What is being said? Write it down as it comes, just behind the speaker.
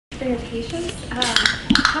for your patience.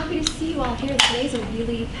 Happy to see you all here. Today's a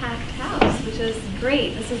really packed house, which is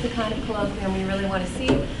great. This is the kind of colloquium we really want to see,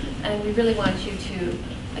 and we really want you to,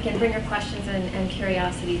 again, bring your questions and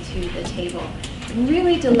curiosity to the table. I'm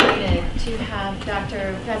really delighted to have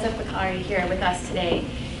Dr. Reza Fakhari here with us today.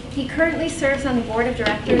 He currently serves on the board of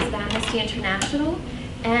directors of Amnesty International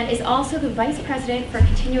and is also the Vice President for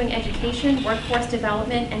Continuing Education, Workforce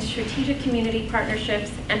Development, and Strategic Community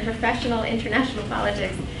Partnerships and Professional International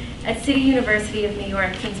Politics at City University of New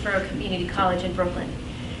York, Kingsborough Community College in Brooklyn.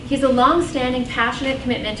 He has a long-standing, passionate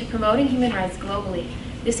commitment to promoting human rights globally.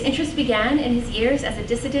 This interest began in his years as a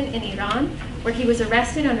dissident in Iran, where he was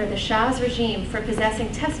arrested under the Shah's regime for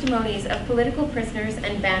possessing testimonies of political prisoners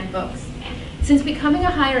and banned books. Since becoming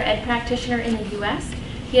a higher ed practitioner in the US,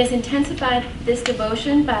 he has intensified this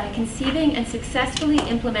devotion by conceiving and successfully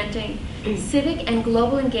implementing civic and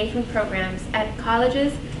global engagement programs at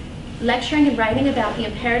colleges, lecturing and writing about the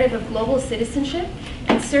imperative of global citizenship,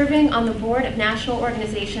 and serving on the board of national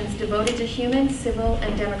organizations devoted to human, civil,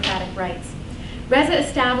 and democratic rights. Reza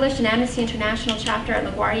established an Amnesty International chapter at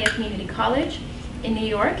LaGuardia Community College in New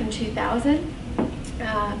York in 2000,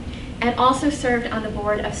 and also served on the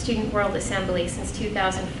board of Student World Assembly since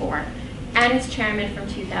 2004. And its chairman from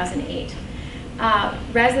 2008.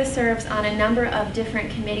 Reza serves on a number of different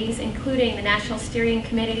committees, including the National Steering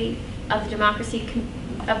Committee of Democracy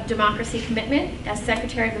Commitment as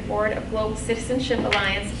Secretary of the Board of Global Citizenship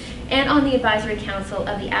Alliance, and on the Advisory Council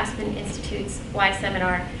of the Aspen Institute's Y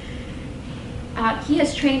Seminar. He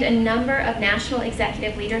has trained a number of national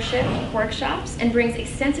executive leadership workshops and brings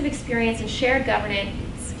extensive experience in shared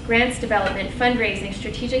governance, grants development, fundraising,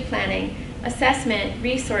 strategic planning, assessment,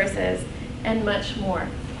 resources, and much more.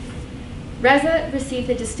 Reza received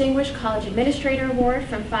the Distinguished College Administrator Award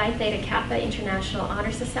from Phi Theta Kappa International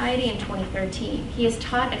Honor Society in 2013. He has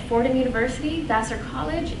taught at Fordham University, Vassar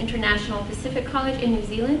College, International Pacific College in New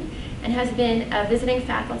Zealand, and has been a visiting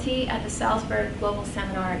faculty at the Salzburg Global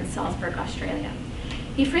Seminar in Salzburg, Australia.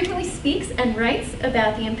 He frequently speaks and writes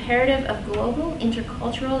about the imperative of global,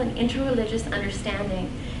 intercultural, and interreligious understanding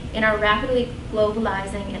in our rapidly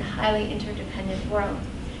globalizing and highly interdependent world.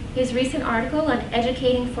 His recent article on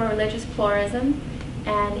educating for religious pluralism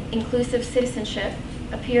and inclusive citizenship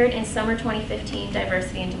appeared in Summer 2015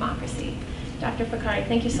 Diversity and Democracy. Dr. Fakhari,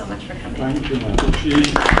 thank you so much for coming. Thank you, madam.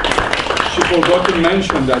 She forgot to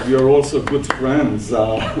mention that we are also good friends.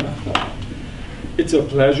 It's a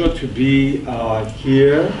pleasure to be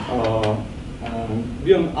here. I'm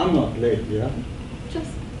not late, yeah?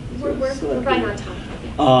 We're right on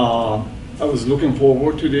time. I was looking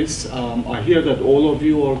forward to this. I hear that all of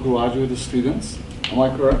you are graduate students. Am I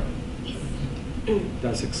correct? Yes.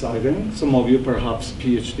 That's exciting. Some of you perhaps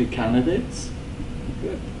PhD candidates.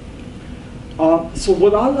 Good. So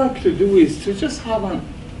what I'd like to do is to just have an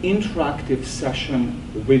interactive session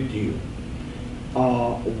with you.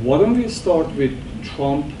 Why don't we start with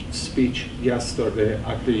Trump's speech yesterday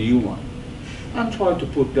at the UN and try to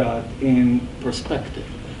put that in perspective.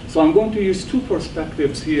 So I'm going to use two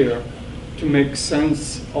perspectives here to make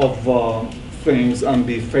sense of things and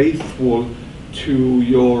be faithful to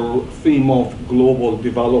your theme of global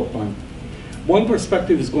development. One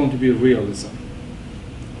perspective is going to be realism.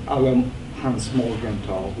 Alan Hans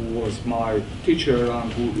Morgenthau, who was my teacher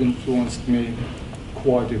and who influenced me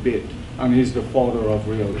quite a bit, and he's the father of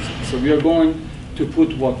realism. So we are going to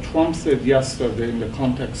put what Trump said yesterday in the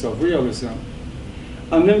context of realism,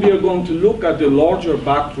 and then we are going to look at the larger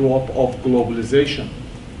backdrop of globalization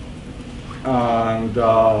and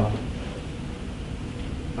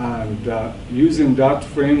using that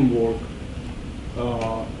framework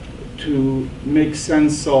to make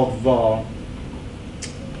sense of the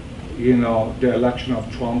election of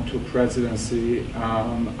Trump to presidency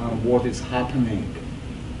and what is happening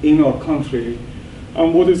in our country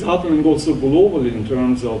and what is happening also globally in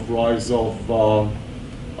terms of rise of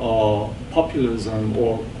populism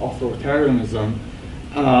or authoritarianism,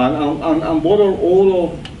 and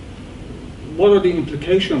what are the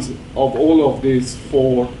implications of all of this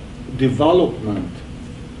for development,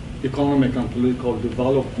 economic and political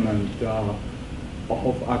development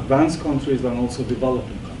of advanced countries and also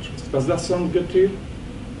developing countries. Does that sound good to you?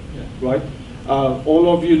 Yeah. Right? All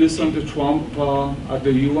of you listened to Trump at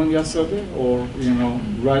the UN yesterday, or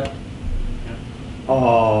read?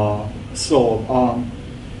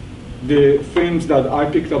 The themes that I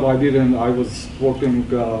picked up, I was working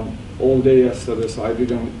all day yesterday, so I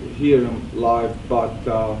didn't hear him live, but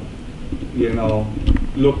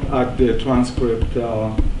look at the transcript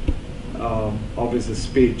of his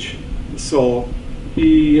speech. So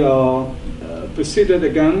he proceeded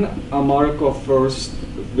again, America First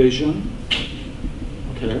vision.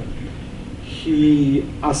 Okay. He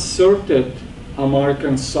asserted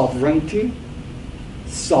American sovereignty,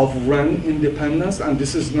 sovereign independence, and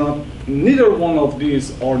this is not, neither one of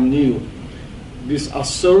these are new. This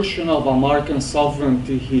assertion of American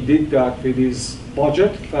sovereignty, he did that with his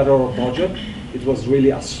budget, federal budget. It was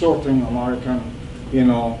really asserting American,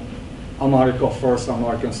 America first,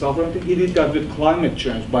 American sovereignty. He did that with climate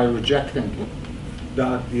change by rejecting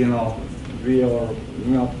that, we are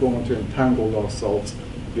not going to entangle ourselves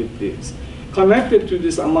with this. Connected to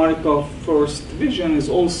this America First vision is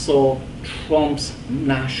also Trump's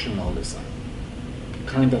nationalism,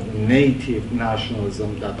 kind of native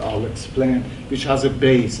nationalism that I'll explain, which has a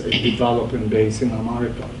base, a developing base in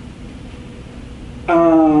America.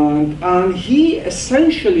 And he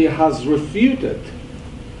essentially has refuted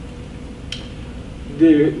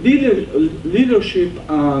the leadership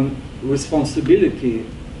and responsibility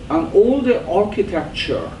and all the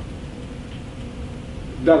architecture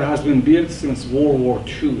that has been built since World War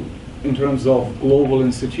II in terms of global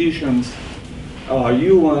institutions,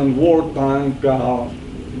 UN, World Bank,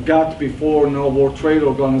 GATT before, World Trade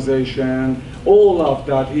Organization, all of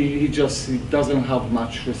that, he doesn't have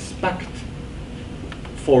much respect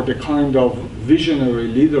for the kind of visionary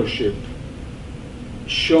leadership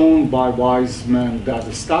shown by wise men that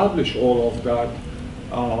established all of that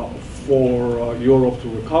for Europe to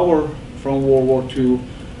recover from World War II,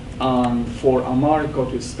 and for America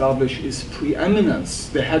to establish its preeminence,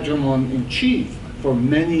 the hegemon in chief, for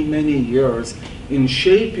many, many years in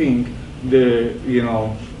shaping the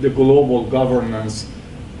global governance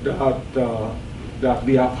that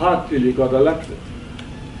we have had till he got elected.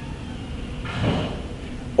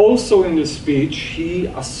 Also in the speech, he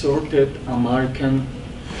asserted American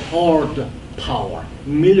hard power,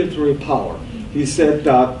 military power. He said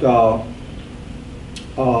that,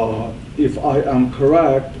 if I am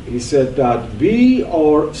correct, he said that we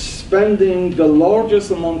are spending the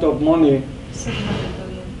largest amount of money,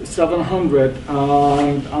 700,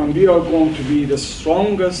 and we are going to be the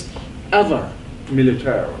strongest ever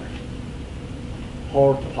militarily.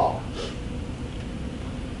 Hard power.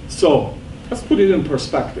 So let's put it in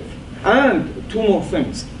perspective. And two more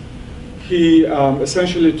things. He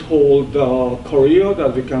essentially told Korea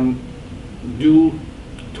that we can do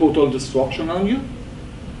total destruction on you.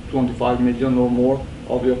 25 million or more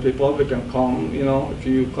of your people, they can come, if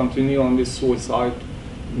you continue on this suicide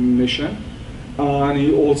mission. And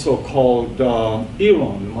he also called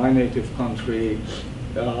Iran, my native country,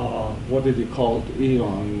 what did he call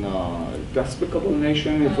Iran? Despicable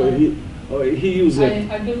nation? He used it.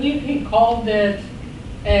 I believe he called it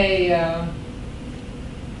a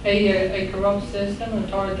corrupt system,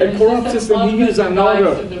 authoritarian a corrupt system. He used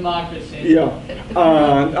another democracy. Yeah,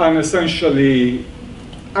 and essentially,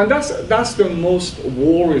 and that's the most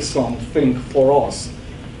worrisome thing for us.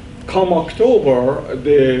 Come October,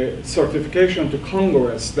 the certification to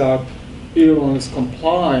Congress that Iran is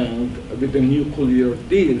complying with the nuclear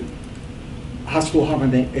deal has to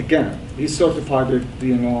happen again. He certified it,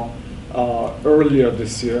 earlier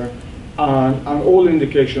this year, and all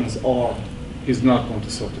indications are he's not going to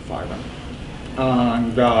certify them,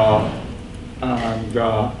 and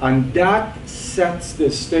that sets the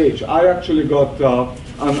stage. I actually got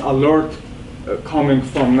an alert coming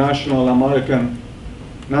from National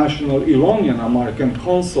Iranian American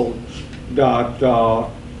Consul that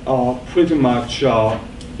pretty much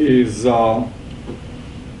is that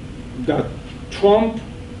Trump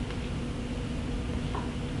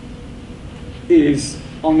is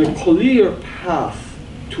on a clear path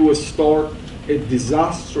to start a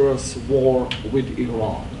disastrous war with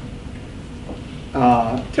Iran.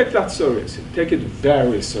 Take that seriously, take it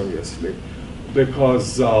very seriously,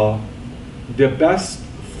 because the best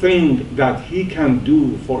thing that he can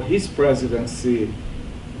do for his presidency,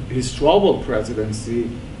 his troubled presidency,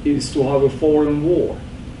 is to have a foreign war.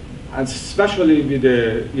 And especially with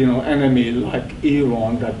a enemy like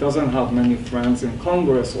Iran that doesn't have many friends in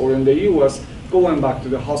Congress or in the US, going back to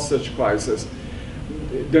the hostage crisis.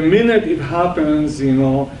 The minute it happens,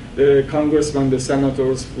 the congressmen, the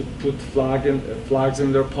senators would put flags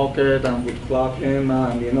in their pocket and would clap him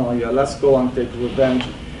and, yeah, let's go and take revenge.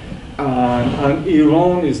 And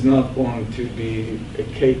Iran is not going to be a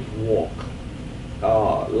cakewalk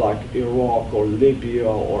like Iraq or Libya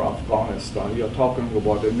or Afghanistan. You're talking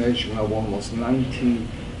about a nation of almost 90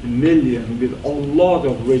 million with a lot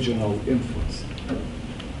of regional influence.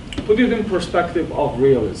 Put it in perspective of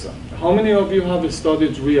realism. How many of you have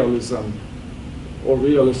studied realism or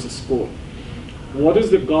realist school? What is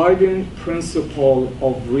the guiding principle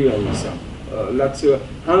of realism? Let's say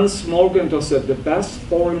Hans Morgenthau said the best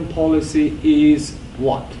foreign policy is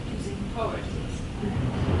what? Using power.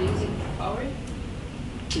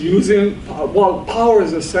 using, well, power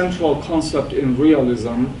is a central concept in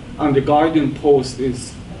realism, and the guiding post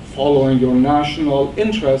is following your national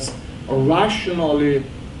interest or rationally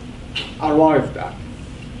arrived at.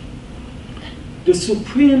 The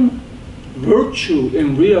supreme virtue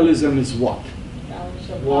in realism is what? Balance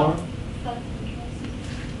of War.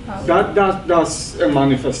 power. That's a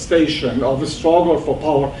manifestation of a struggle for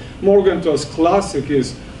power. Morgenthau's classic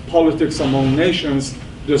is Politics Among Nations,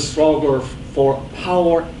 the struggle for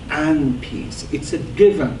power and peace. It's a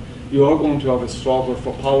given. You are going to have a struggle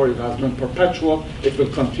for power. It has been perpetual. It will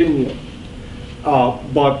continue.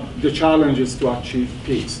 But the challenge is to achieve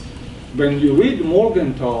peace. When you read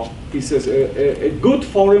Morgenthau, he says a good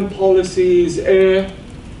foreign policy is a,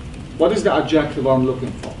 what is the adjective I'm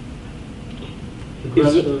looking for?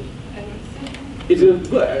 It's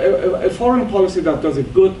a foreign policy that does a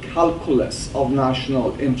good calculus of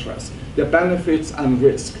national interest, the benefits and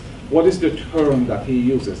risk. What is the term that he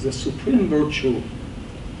uses? The supreme virtue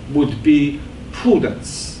would be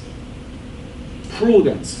prudence.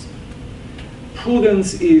 Prudence.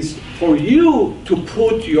 Prudence is for you to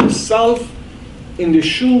put yourself in the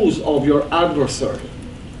shoes of your adversary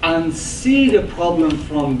and see the problem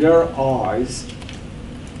from their eyes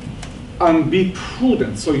and be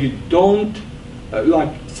prudent so you don't, like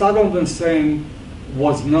Saddam Hussein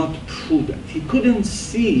was not prudent. He couldn't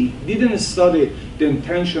see, didn't study the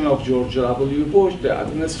intention of George W. Bush, the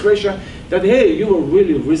administration, that, hey, you were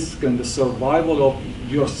really risking the survival of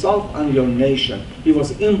yourself and your nation. He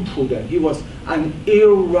was imprudent. He was an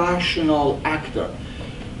irrational actor.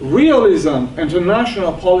 Realism,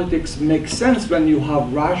 international politics makes sense when you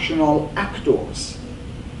have rational actors.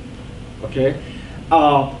 Okay?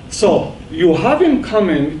 So you have him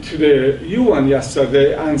coming to the UN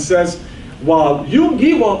yesterday and says, well, you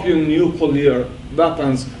give up your nuclear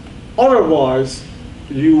weapons, otherwise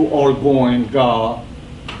you are going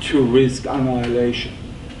to risk annihilation.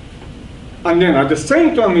 And then at the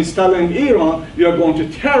same time he's telling Iran, you're going to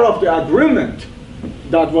tear up the agreement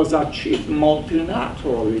that was achieved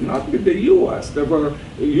multilaterally, not with the US. There were,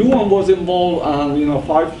 UN was involved and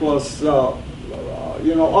 5 plus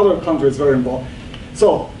other countries were involved.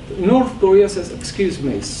 So North Korea says, excuse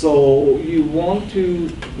me, so you want to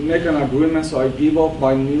make an agreement so I give up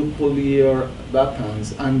my nuclear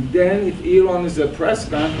weapons, and then if Iran is the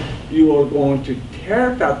president, you are going to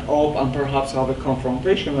tear that up and perhaps have a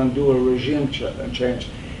confrontation and do a regime change.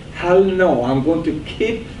 Hell no, I'm going to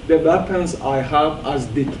keep the weapons I have as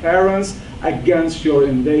deterrence against your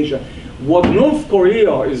invasion. What North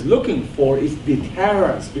Korea is looking for is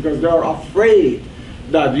deterrence because they are afraid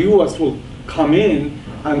that the US will come in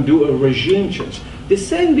and do a regime change. The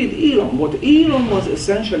same with Iran. What Iran was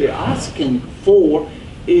essentially asking for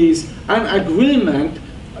is an agreement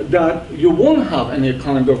that you won't have any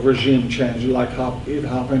kind of regime change like it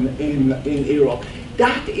happened in Iraq.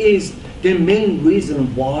 That is the main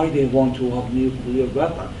reason why they want to have nuclear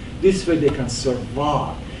weapons. This way they can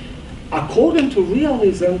survive. According to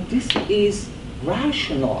realism, this is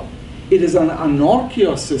rational. It is an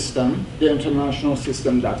anarchical system, the international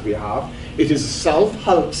system that we have. It is a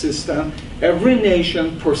self-help system. Every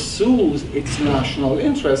nation pursues its national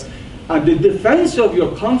interest, and the defense of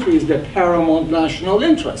your country is the paramount national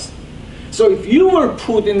interest. So if you were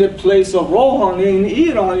put in the place of Rouhani in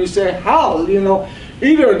Iran, you say, hell,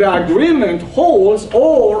 either the agreement holds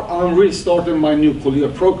or I'm restarting my nuclear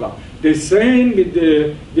program. The same with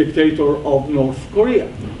the dictator of North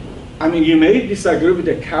Korea. I mean, you may disagree with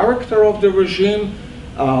the character of the regime,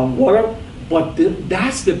 whatever, but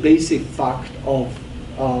that's the basic fact of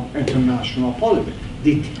international politics.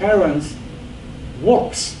 Deterrence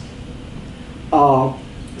works.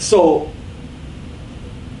 So,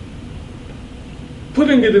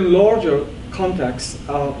 putting it in larger context,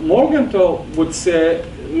 Morgenthau would say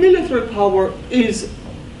military power is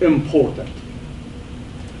important.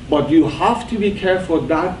 But you have to be careful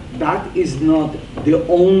that that is not the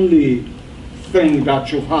only thing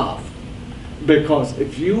that you have. Because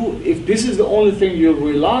if this is the only thing you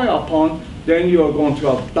rely upon, then you are going to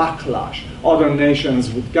have backlash. Other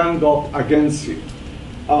nations would gang up against you.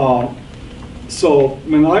 So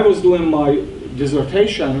when I was doing my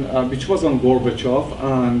dissertation, which was on Gorbachev,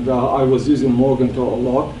 and I was using Morgenthau a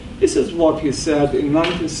lot, this is what he said in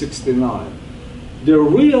 1969. The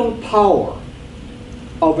real power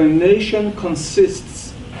of a nation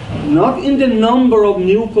consists not in the number of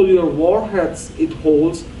nuclear warheads it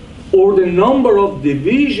holds, or the number of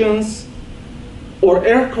divisions or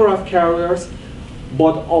aircraft carriers,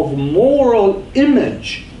 but of moral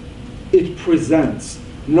image it presents,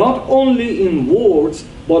 not only in words,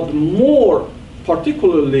 but more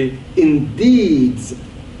particularly in deeds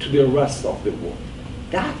to the rest of the world.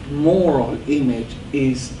 that moral image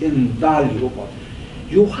is invaluable.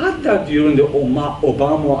 You had that during the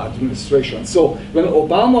Obama administration. So when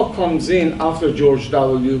Obama comes in after George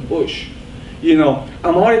W. Bush, you know,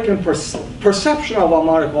 American perception of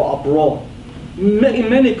America abroad, in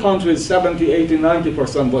many countries, 70, 80,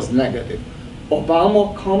 90% was negative.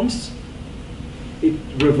 Obama comes, it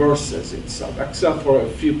reverses itself, except for a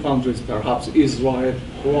few countries, perhaps Israel,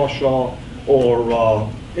 Russia, or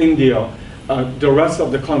India. The rest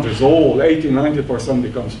of the countries, all 80, 90%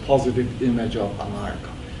 becomes positive image of America.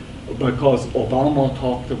 Because Obama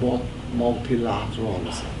talked about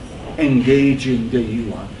multilateralism, engaging the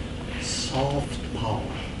UN, soft power,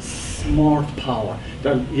 smart power.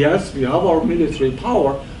 That yes, we have our military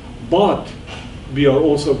power, but we are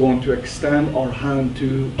also going to extend our hand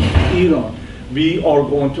to Iran. We are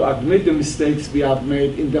going to admit the mistakes we have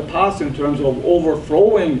made in the past in terms of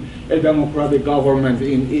overthrowing a democratic government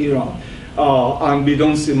in Iran. And we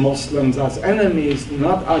don't see Muslims as enemies,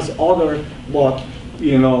 not as other, but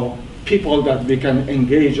you know, people that we can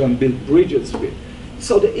engage and build bridges with.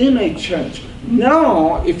 So the image changed.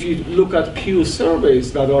 Now, if you look at Pew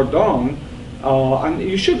surveys that are done, and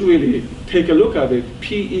you should really take a look at it,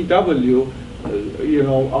 PEW, you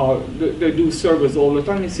know, they do surveys all the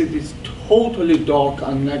time. You see this totally dark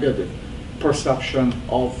and negative perception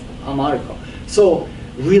of America. So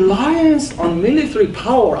reliance on military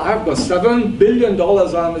power, I've got $7 billion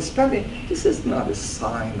I'm spending, this is not a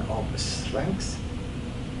sign of strength.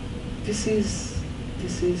 This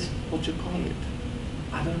is what you call it,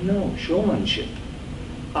 I don't know, showmanship.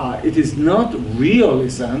 It is not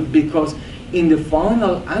realism, because in the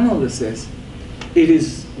final analysis, it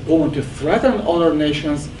is going to threaten other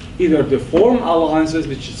nations, either to form alliances,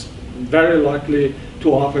 which is very likely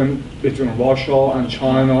to happen between Russia and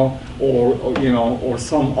China, or you know, or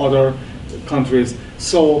some other countries.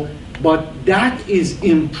 So, but that is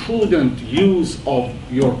imprudent use of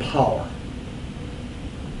your power.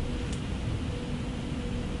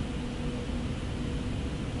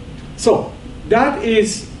 So that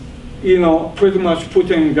is, you know, pretty much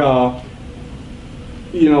putting,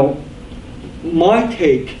 you know, my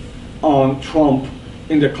take on Trump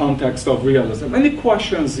in the context of realism. Any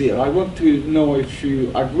questions here? I want to know if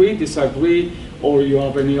you agree, disagree, or you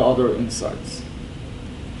have any other insights.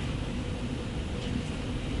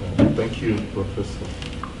 Thank you, Professor.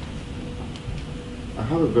 I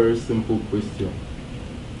have a very simple question.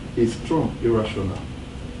 Is Trump irrational?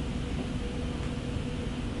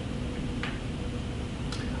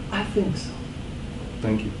 I think so.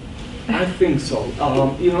 Thank you. I think so.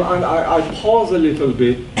 You know, and I pause a little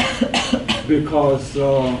bit because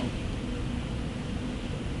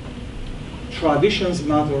traditions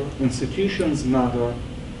matter, institutions matter.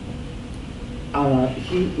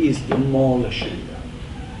 He is demolishing them.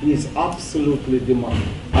 He is absolutely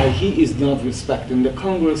demolishing. He is not respecting the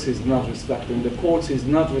Congress, he's not respecting the courts, he's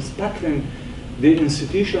not respecting the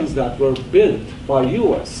institutions that were built by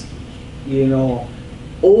US. You know,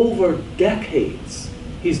 over decades,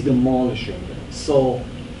 he's demolishing them. So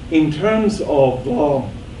in terms of,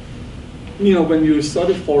 you know, when you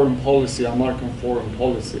study foreign policy, American foreign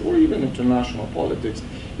policy, or even international politics,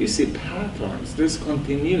 you see patterns, there's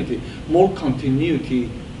continuity, more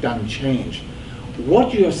continuity than change.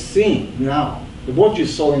 What you're seeing now, what you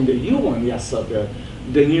saw in the UN yesterday,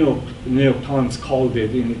 the New York Times called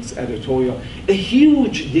it in its editorial, a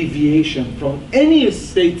huge deviation from any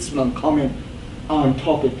statesman coming on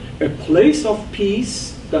topic, a place of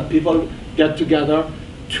peace that people get together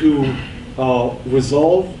to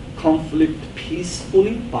resolve conflict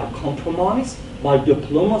peacefully by compromise, by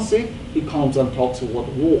diplomacy. He comes and talks about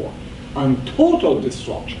war and total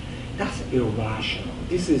destruction. That's irrational.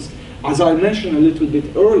 This is, as I mentioned a little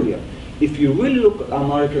bit earlier, if you really look at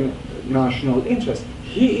American national interest,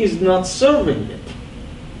 he is not serving it.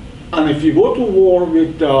 And if you go to war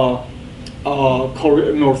with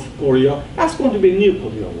North Korea, that's going to be a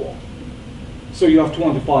nuclear war. So you have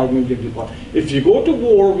 25 million people. If you go to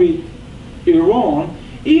war with Iran,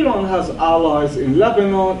 Iran has allies in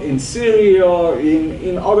Lebanon, in Syria,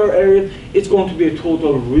 in other areas. It's going to be a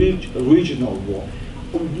total regional war.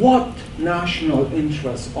 What national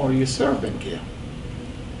interests are you serving here?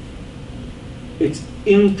 It's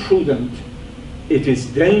imprudent, it is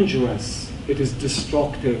dangerous, it is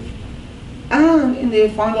destructive, and in the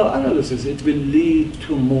final analysis, it will lead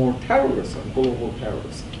to more terrorism, global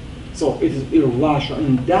terrorism. So it is irrational.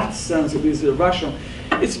 In that sense, it is irrational.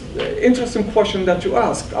 It's an interesting question that you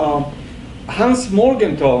ask. Hans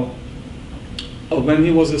Morgenthau, when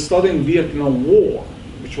he was studying Vietnam War,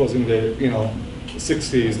 which was in the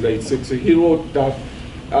 60s, late 60s, he wrote that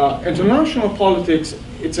international politics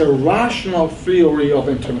it's a rational theory of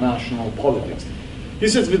international politics. He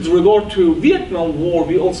says with regard to Vietnam War,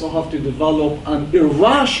 we also have to develop an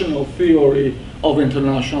irrational theory of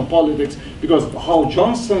international politics, because how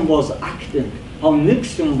Johnson was acting, how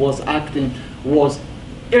Nixon was acting, was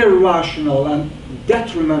irrational and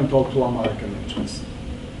detrimental to American interests.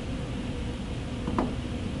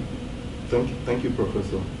 Thank you,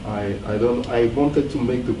 Professor. I wanted to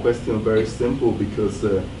make the question very simple because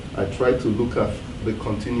I tried to look at the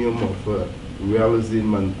continuum of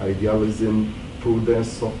realism and idealism, prudence,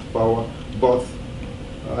 soft power, but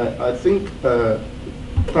I think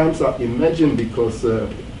times are emerging because the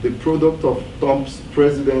product of Trump's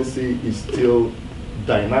presidency is still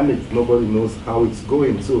dynamic. Nobody knows how it's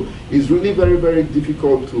going. So it's really very, very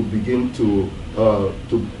difficult to begin to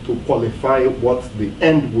qualify what the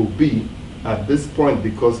end will be at this point,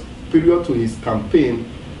 because prior to his campaign,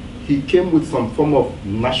 he came with some form of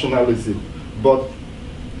nationalism. But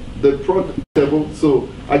the product, so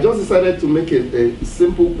I just decided to make a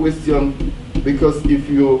simple question, because if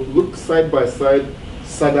you look side by side,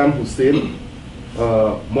 Saddam Hussein,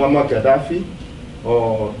 Muammar Gaddafi,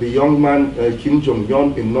 or the young man Kim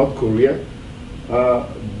Jong-un in North Korea,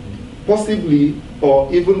 possibly,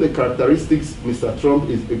 or even the characteristics Mr. Trump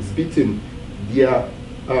is exhibiting, there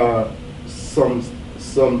are some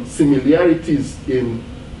similarities in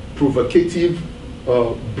provocative,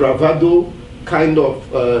 bravado kind of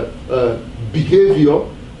behavior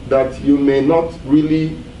that you may not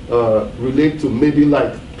really relate to, maybe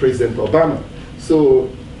like President Obama. So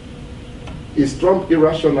is Trump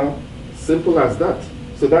irrational? Simple as that.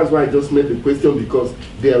 So that's why I just made the question, because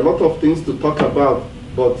there are a lot of things to talk about,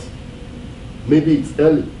 but maybe it's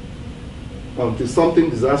early until something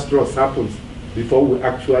disastrous happens before we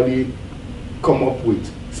actually come up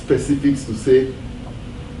with specifics to say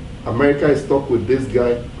America is stuck with this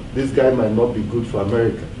guy might not be good for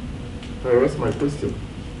America. That's my question.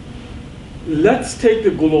 Let's take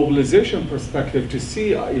the globalization perspective to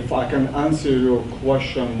see if I can answer your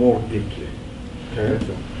question more deeply. Okay.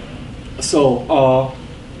 So,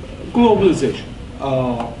 globalization.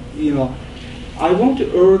 I want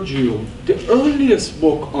to urge you, the earliest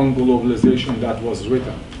book on globalization that was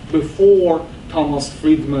written, before Thomas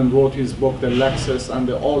Friedman wrote his book, The Lexus and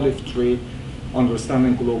the Olive Tree,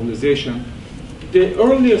 Understanding Globalization, the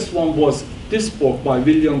earliest one was this book by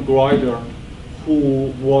William Grider,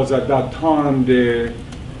 who was at that time a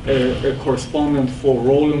correspondent for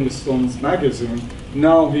Rolling Stones magazine.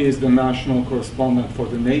 Now he is the national correspondent for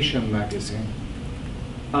The Nation magazine.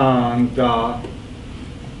 And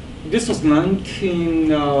this was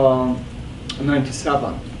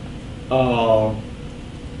 1997.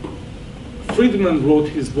 Friedman wrote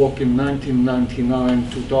his book in 1999,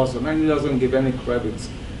 2000, and he doesn't give any credits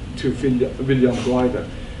to William Grider.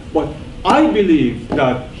 But I believe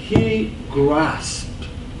that he grasped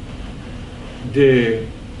the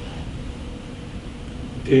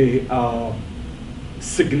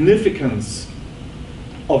significance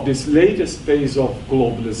of this latest phase of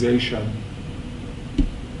globalization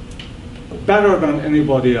better than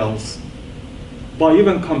anybody else, by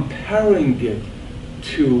even comparing it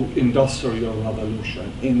to industrial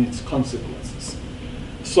revolution in its consequences.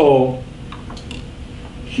 So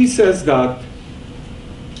he says that,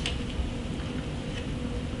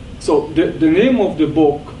 so the name of the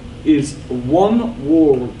book is One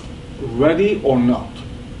World, Ready or Not.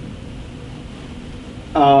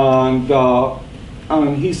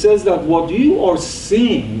 And he says that what you are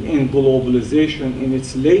seeing in globalization in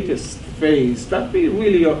its latest phase, that we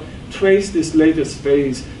really trace this latest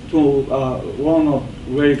phase to Ronald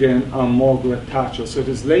Reagan and Margaret Thatcher. So it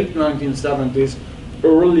is late 1970s,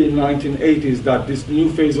 early 1980s that this new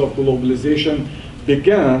phase of globalization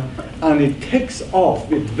began, and it takes off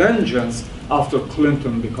with vengeance after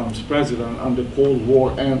Clinton becomes president and the Cold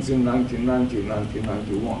War ends in 1990,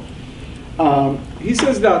 1991. He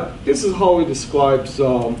says that this is how he describes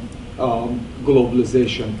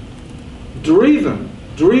globalization.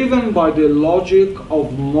 Driven by the logic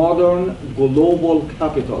of modern global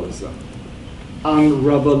capitalism and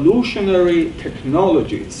revolutionary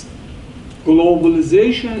technologies,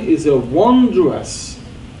 globalization is a wondrous,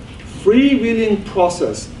 freewheeling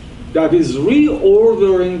process that is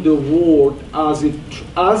reordering the world as it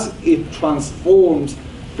transforms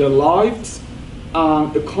the lives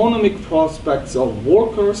and economic prospects of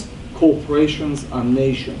workers, corporations, and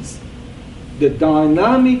nations. The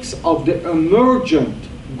dynamics of the emergent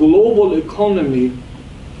global economy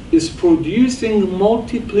is producing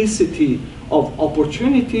multiplicity of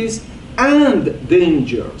opportunities and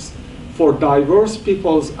dangers for diverse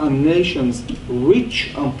peoples and nations,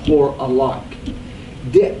 rich and poor alike.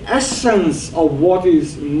 the essence of what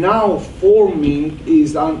is now forming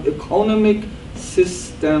is an economic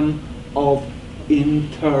system of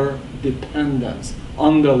interdependence.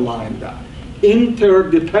 Underline that.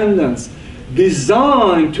 Interdependence,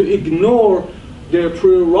 designed to ignore the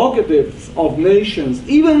prerogatives of nations,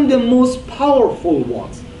 even the most powerful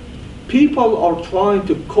ones. People are trying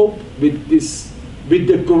to cope with this, with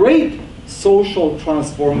the great social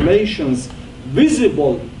transformations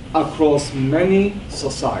visible across many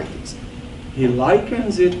societies. He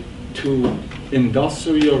likens it to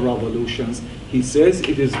industrial revolutions. He says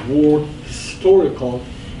it is more historical,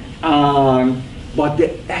 but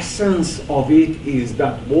the essence of it is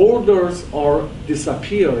that borders are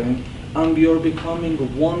disappearing and we are becoming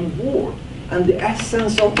one world. And the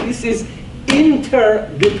essence of this is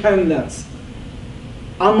interdependence.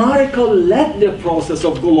 America led the process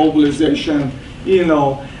of globalization,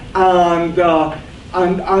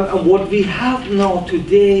 and what we have now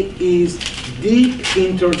today is deep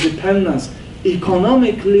interdependence,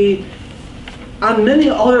 economically and many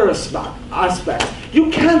other aspects. You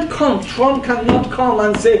can't come, Trump cannot come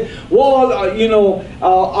and say, well,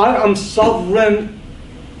 I am sovereign,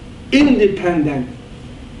 independent.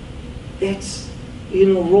 It's,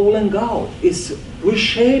 rolling out. It's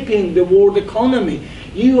reshaping the world economy.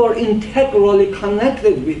 You are integrally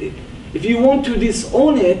connected with it. If you want to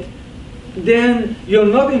disown it, then you're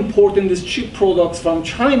not importing these cheap products from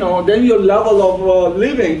China, then your level of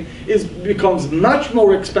living becomes much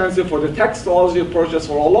more expensive for the textiles you purchase,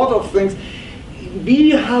 for a lot of things.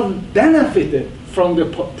 We have benefited from the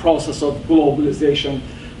process of globalization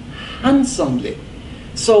handsomely.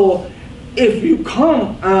 So if you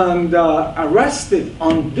come and arrest it,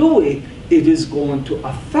 undo it, it is going to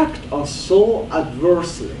affect us so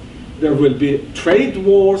adversely. There will be trade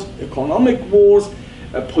wars, economic wars,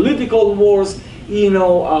 political wars,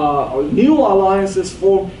 new alliances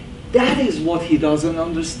form. That is what he doesn't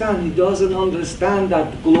understand. He doesn't understand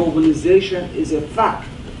that globalization is a fact.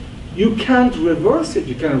 You can't reverse it.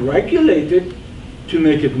 You can regulate it to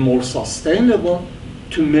make it more sustainable,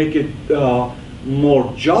 to make it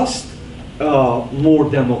more just, more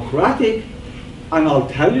democratic. And I'll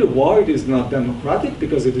tell you why it is not democratic,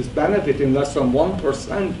 because it is benefiting less than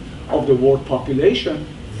 1% of the world population,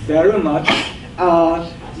 very much.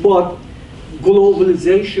 But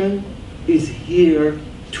globalization is here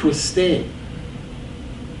to stay.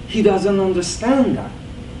 He doesn't understand that.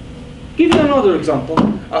 Give you another example.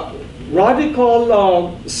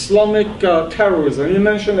 Radical Islamic terrorism, he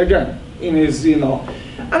mentioned again in his,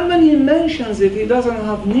 and when he mentions it, he doesn't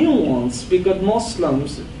have nuance, because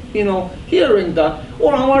Muslims, hearing that,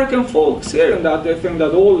 or American folks hearing that, they think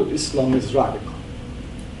that all Islam is radical.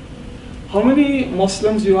 How many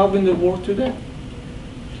Muslims you have in the world today?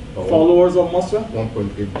 Followers of Muslim?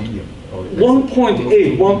 1.8 billion.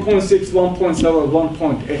 1.8, 1.6, 1.7,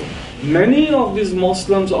 1.8. Many of these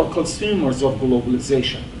Muslims are consumers of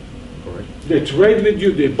globalization. Correct. They trade with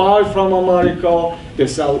you, they buy from America, they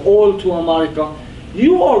sell oil to America.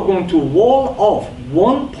 You are going to wall off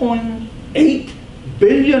 1.8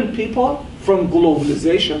 billion people from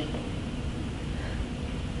globalization.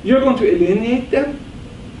 You're going to alienate them,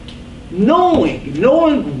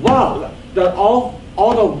 knowing well that out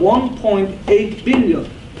of 1.8 billion,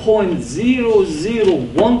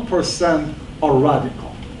 0.001% are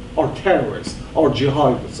radical, are terrorists, are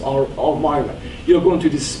jihadists, are violent. You're going to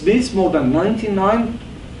dismiss more than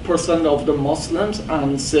 99% of the Muslims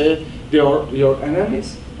and say they are your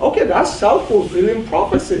enemies? Okay, that's self-fulfilling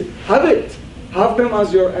prophecy. Have it. Have them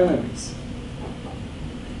as your enemies.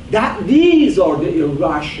 These are the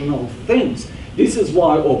irrational things. This is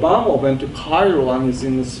why Obama went to Cairo and is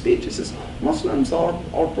in his speech. He says, Muslims are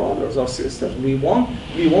our brothers, our sisters. We want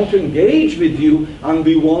to engage with you, and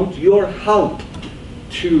we want your help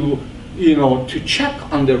to check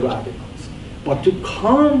on the radicals. But to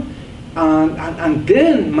come and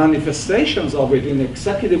then manifestations of it in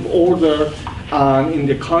executive order and in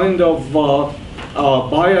the kind of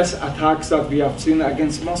bias attacks that we have seen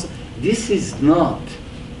against Muslims, this is not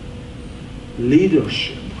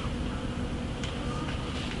leadership.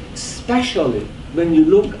 Especially when you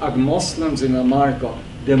look at Muslims in America,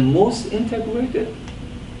 the most integrated,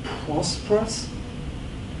 prosperous,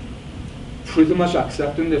 pretty much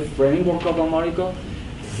accepting the framework of America,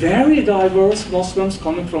 very diverse Muslims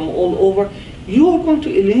coming from all over. You are going to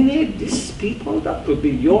alienate these people that could be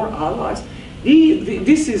your allies.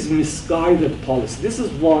 This is misguided policy. This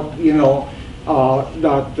is what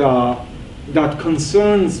that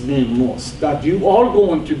concerns me most. That you are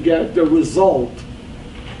going to get the result,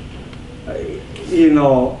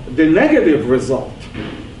 the negative result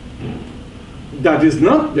that is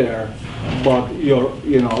not there but you're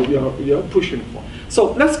pushing for.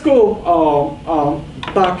 So let's go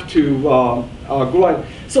back to global.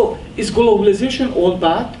 So is globalization all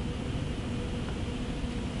bad?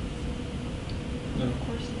 No, of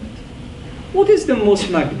course not. What is the most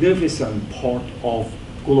magnificent part of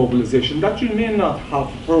globalization that you may not have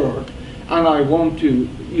heard, and I want to,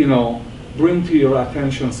 bring to your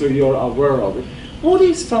attention so you're aware of it? What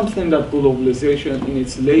is something that globalization in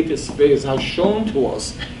its latest phase has shown to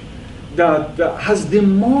us that has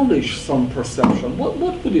demolished some perception? What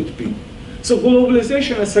would it be? So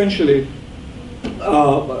globalization essentially,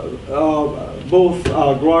 both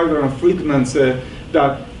Grider and Friedman say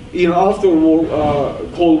that after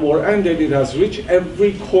Cold War ended, it has reached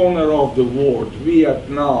every corner of the world: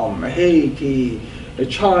 Vietnam, Haiti,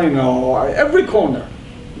 China, every corner.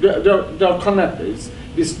 They're connected. It's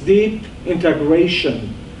this deep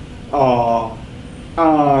integration, what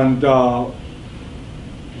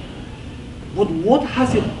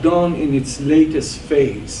has it done in its latest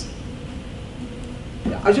phase?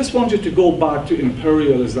 I just want you to go back to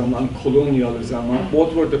imperialism and colonialism and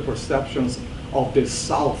what were the perceptions of the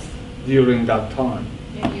South during that time.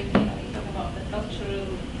 Maybe you can talk about the cultural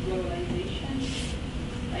globalization.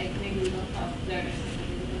 Like maybe we don't have direct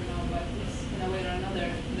accessibility now, but it's in a way or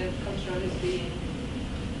another, the culture is being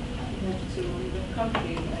moved to the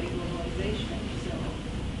country by globalization. So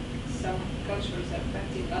some cultures are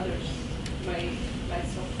affecting others by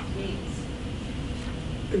soft means.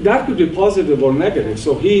 That could be positive or negative.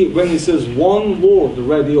 So when he says one word,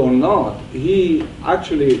 ready or not, he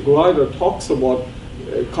actually, Grider talks about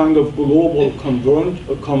kind of global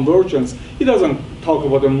convergence. He doesn't talk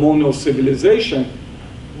about a mono-civilization,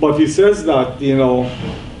 but he says that,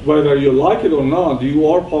 whether you like it or not, you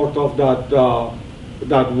are part of that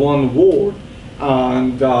one world,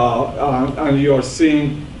 and you are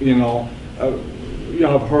seeing, you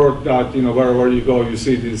have heard that, wherever you go, you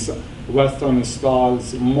see these Western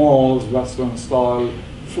styles, malls, Western style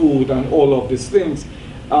food, and all of these things.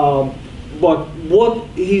 But what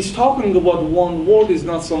he's talking about one word is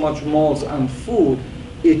not so much malls and food.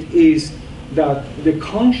 It is that the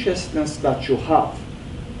consciousness that you have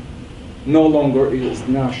no longer is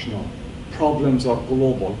national. Problems are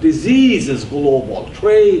global. Disease is global.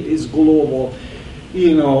 Trade is global.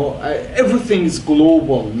 Everything is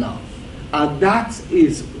global now. And that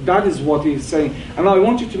is what he's saying. And I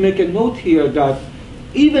want you to make a note here that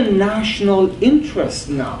even national interest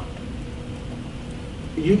now,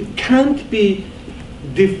 you can't be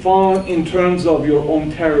defined in terms of your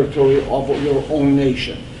own territory, of your own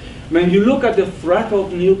nation. When you look at the threat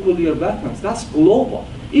of nuclear weapons, that's global.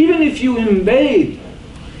 Even if you invade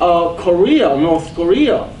North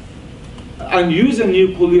Korea, and use a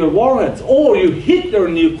nuclear warheads, or you hit their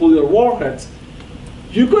nuclear warheads,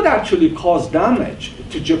 you could actually cause damage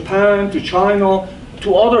to Japan, to China,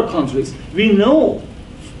 to other countries. We know,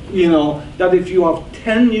 that if you have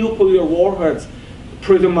 10 nuclear warheads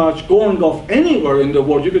pretty much going off anywhere in the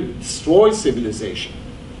world, you could destroy civilization.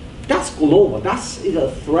 That's global. That's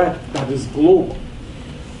a threat that is global.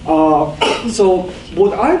 So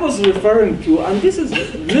what I was referring to, and this is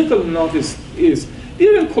little noticed, is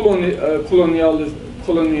even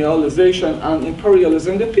colonialization and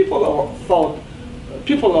imperialism, the people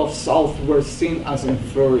of South were seen as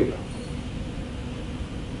inferior.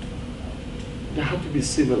 They had to be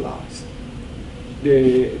civilized.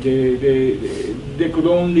 They could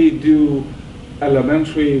only do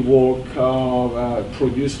elementary work,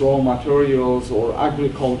 produce raw materials or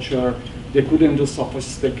agriculture. They couldn't do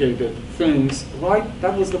sophisticated things, right?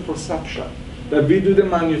 That was the perception. That we do the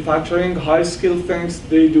manufacturing, high-skilled things,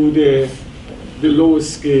 they do the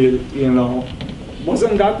lowest skill,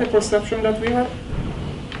 Wasn't that the perception that we had?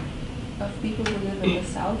 Of people who live in the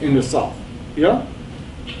South? In the South, yeah?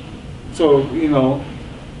 So,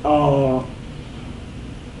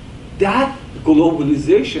 that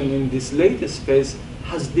globalization in this latest phase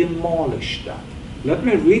has demolished that. Let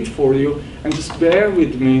me read for you, and just bear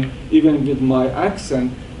with me, even with my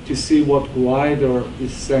accent, to see what Grider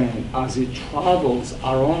is saying as he travels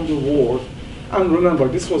around the world. And remember,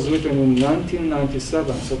 this was written in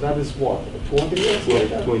 1997, so that is what, 20 years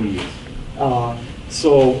later? 20 years.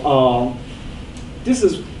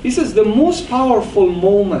 He says the most powerful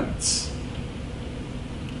moments,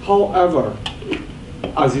 however,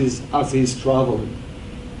 as he's traveling,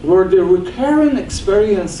 were the recurrent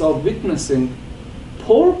experience of witnessing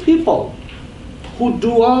poor people who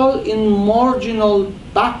dwell in marginal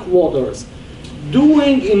backwaters,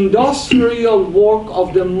 doing industrial work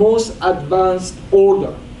of the most advanced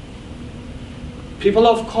order. People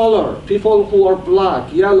of color, people who are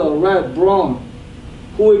black, yellow, red, brown,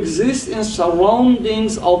 who exist in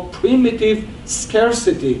surroundings of primitive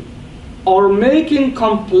scarcity are making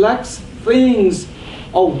complex things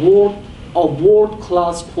of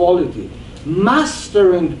world-class quality,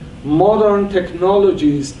 mastering modern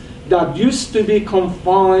technologies that used to be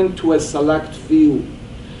confined to a select few.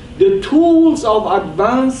 The tools of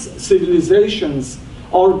advanced civilizations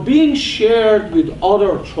are being shared with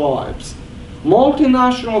other tribes.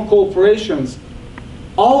 Multinational corporations,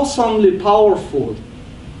 awesomely powerful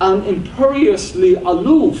and imperiously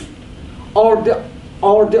aloof, are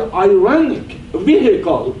the ironic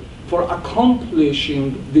vehicle for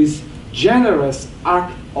accomplishing this generous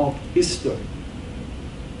act of history.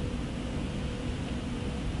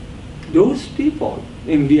 Those people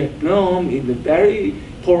in Vietnam, in the very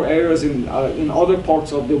poor areas in other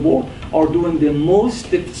parts of the world, are doing the most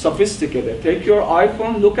sophisticated. Take your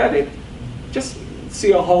iPhone, look at it, just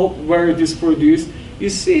see where it is produced. You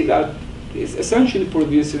see that it's essentially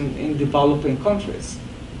produced in developing countries.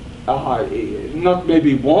 Not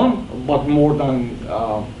maybe one, but more than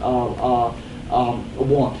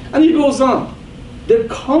one. And it goes on. The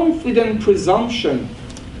confident presumption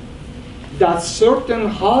that certain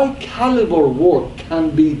high caliber work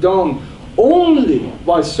can be done only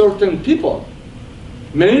by certain people.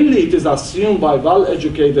 Mainly it is assumed by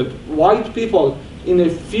well-educated white people in a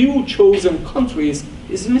few chosen countries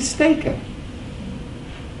is mistaken.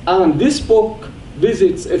 And this book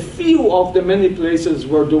visits a few of the many places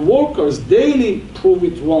where the workers daily prove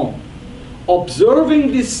it wrong.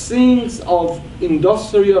 Observing these scenes of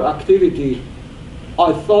industrial activity,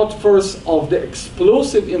 I thought first of the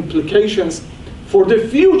explosive implications for the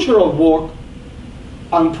future of work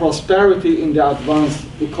and prosperity in the advanced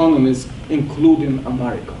economies, including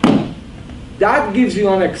America. That gives you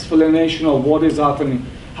an explanation of what is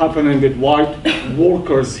happening with white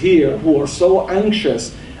workers here who are so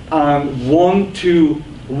anxious and want to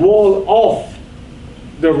wall off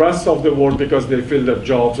the rest of the world because they feel their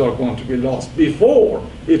jobs are going to be lost. Before,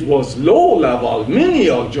 it was low-level,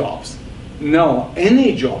 menial jobs. Now,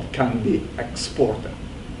 any job can be exported.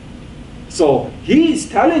 So he's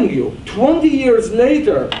telling you, 20 years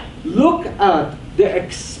later, look at the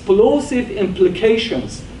explosive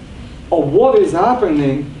implications of what is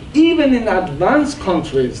happening even in advanced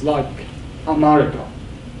countries like America.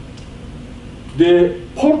 The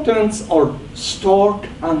portents are stark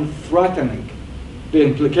and threatening, the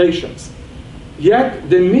implications. Yet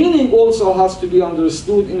the meaning also has to be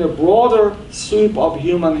understood in a broader sweep of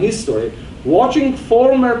human history. Watching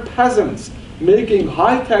former peasants making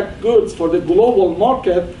high-tech goods for the global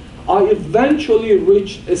market, I eventually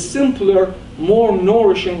reached a simpler, more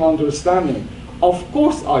nourishing understanding. Of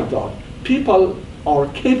course, I thought, people are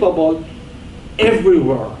capable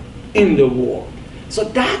everywhere in the world. So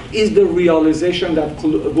that is the realization that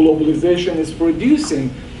globalization is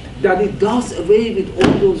producing, that it does away with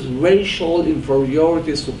all those racial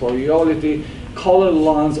inferiority, superiority, color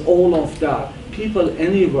lines, all of that. People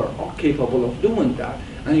anywhere are capable of doing that.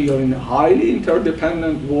 And you're in a highly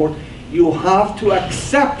interdependent world. You have to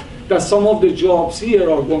accept that some of the jobs here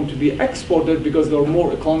are going to be exported because they're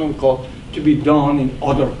more economical to be done in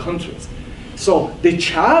other countries. So the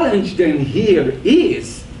challenge then here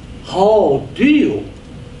is, how do you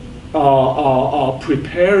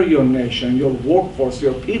prepare your nation, your workforce,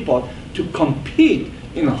 your people to compete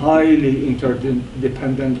in a highly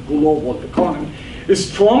interdependent global economy?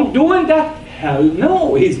 Is Trump doing that? Hell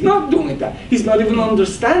no, he's not doing that. He's not even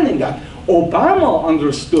understanding that. Obama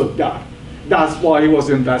understood that. That's why he was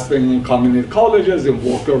investing in community colleges, in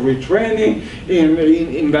worker retraining, in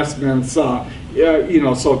investments, so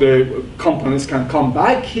the companies can come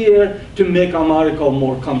back here to make America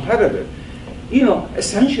more competitive.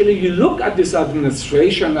 Essentially, you look at this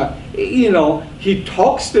administration, he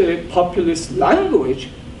talks the populist language,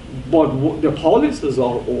 but the policies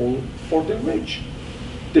are all for the rich.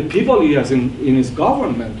 The people he has in his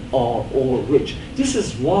government are all rich. This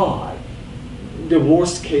is why the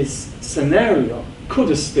worst case scenario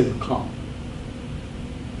could still come.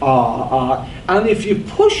 And if you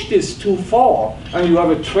push this too far and you have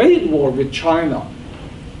a trade war with China,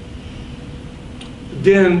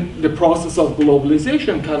 then the process of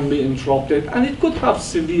globalization can be interrupted and it could have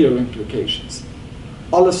severe implications.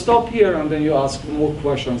 I'll stop here and then you ask more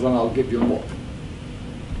questions and I'll give you more.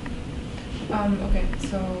 Okay,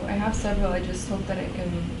 so I have several. I just hope that I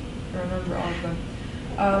can remember all of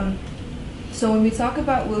them. So when we talk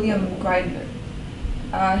about William Greidner,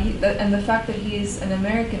 and the fact that he's an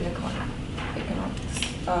American economics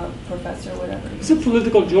professor, whatever. He's a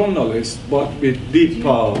political journalist, but with deep,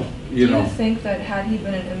 Do you think that had he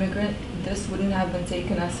been an immigrant, this wouldn't have been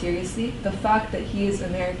taken as seriously? The fact that he is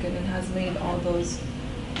American and has made all those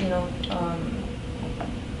you know,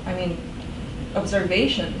 I mean,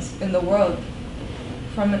 observations in the world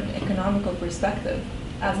from an economical perspective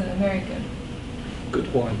as an American.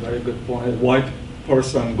 Good point, very good point. A white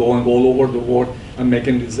person going all over the world and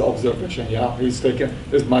making this observation, yeah, he's taking,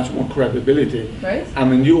 there's much more credibility. Right? I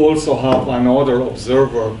mean, you also have another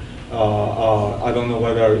observer, I don't know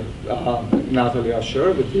whether Natalie has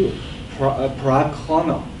shared with you, Parag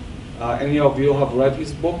Khanna. Any of you have read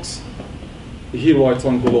his books? He writes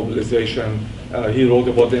on globalization. He wrote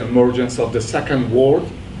about the emergence of the second world.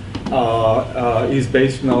 He's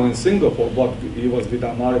based now in Singapore, but he was with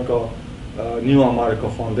New America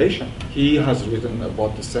Foundation. He has written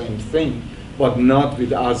about the same thing, but not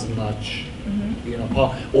with as much, you know,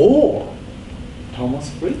 power. Or Thomas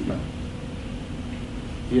Friedman.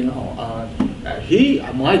 You know,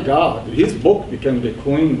 my God, his book became the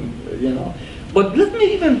queen, you know. But let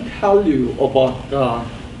me even tell you about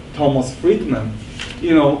Thomas Friedman.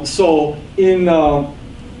 You know, so in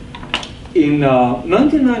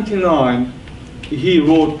 1999, he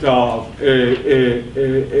wrote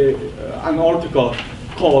an article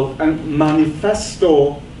called "A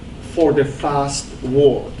Manifesto for the Fast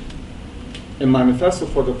World." A Manifesto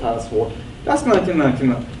for the Fast World. That's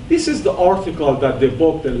 1999. This is the article that the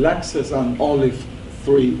book, the Lexus and Olive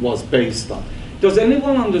Tree, was based on. Does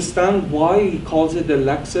anyone understand why he calls it the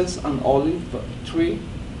Lexus and Olive Tree?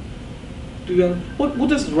 Do you? What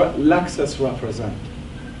does Lexus represent?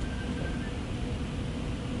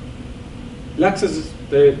 Lexus is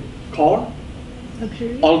the car,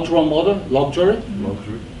 Luxury? ultra modern, luxury.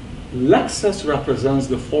 Luxury. Lexus represents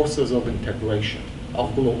the forces of integration,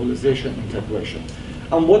 of globalization integration.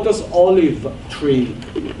 And what does olive tree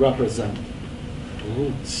represent?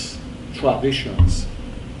 Roots, traditions,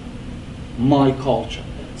 my culture.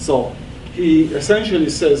 So he essentially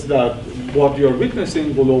says that what you're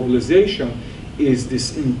witnessing, globalization, is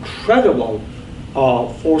this incredible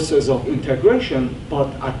forces of integration, but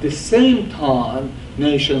at the same time,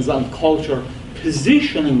 nations and culture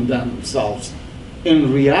positioning themselves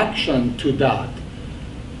in reaction to that.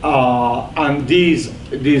 And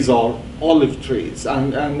these are olive trees,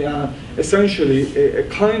 and essentially a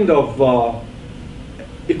kind of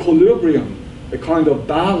equilibrium, a kind of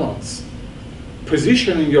balance,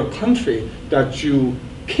 positioning your country that you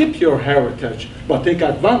keep your heritage but take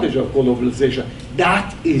advantage of globalization.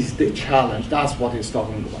 That is the challenge. That's what he's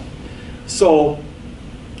talking about. So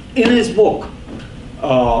in his book,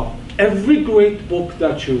 every great book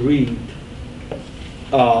that you read,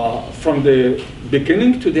 from the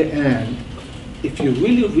beginning to the end, if you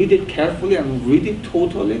really read it carefully and read it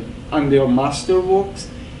totally, and their masterworks,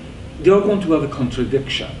 they're going to have a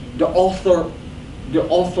contradiction. The author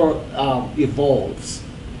evolves.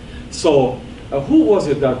 So who was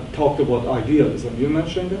it that talked about idealism? You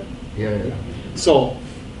mentioned it? Yeah. So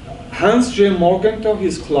Hans J. Morgenthau,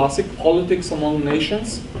 his classic Politics Among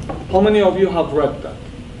Nations. How many of you have read that?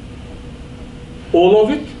 All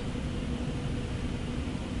of it?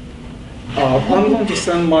 I'm going to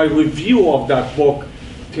send my review of that book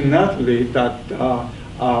to Natalie that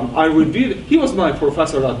I reviewed. He was my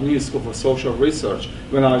professor at New School for Social Research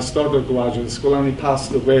when I started graduate school, and he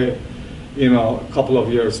passed away, you know, a couple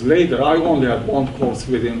of years later. I only had one course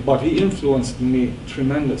with him, but he influenced me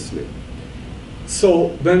tremendously.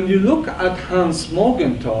 So when you look at Hans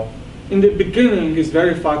Morgenthau, in the beginning, he's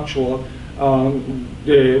very factual.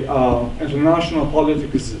 The international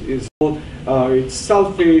politics is it's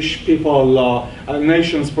selfish. People,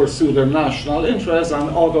 nations pursue their national interests, and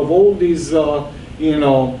out of all these,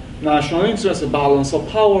 national interests, a balance of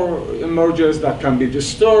power emerges that can be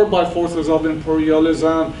disturbed by forces of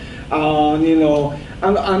imperialism, and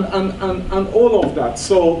all of that.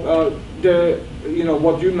 So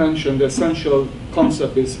what you mentioned, the essential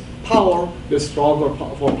concept is power. The struggle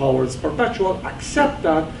for power is perpetual. Accept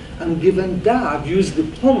that. And given that, use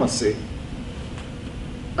diplomacy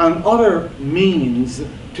and other means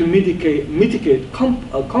to mitigate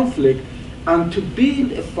conflict and to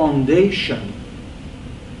build a foundation,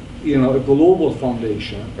 a global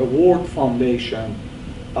foundation, a world foundation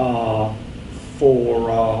for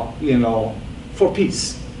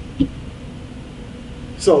peace.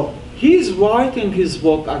 So he's writing his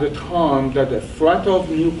book at a time that the threat of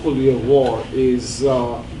nuclear war is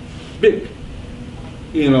big.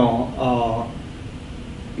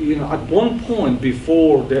 At one point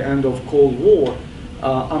before the end of Cold War,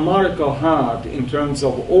 America had, in terms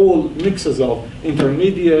of all mixes of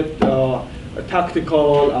intermediate,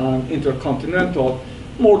 tactical, and intercontinental,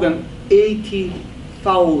 more than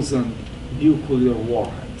 80,000 nuclear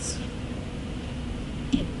warheads.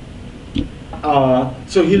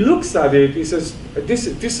 So he looks at it, he says, this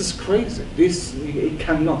is crazy. It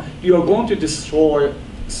cannot. You are going to destroy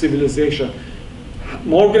civilization.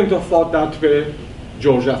 Morgenthau thought that way.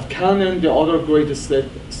 George F. Cannon, the other great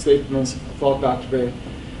statesmen, thought that way.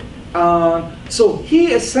 So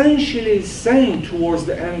he essentially is saying towards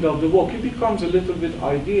the end of the book, he becomes a little bit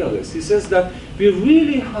idealist. He says that we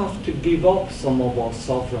really have to give up some of our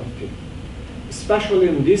sovereignty, especially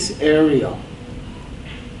in this area,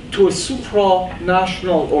 to a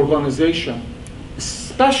supranational organization,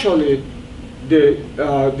 especially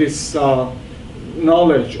this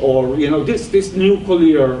knowledge, or this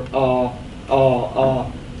nuclear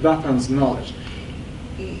weapons knowledge.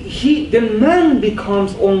 The man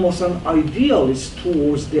becomes almost an idealist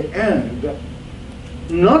towards the end,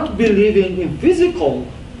 not believing in physical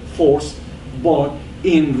force, but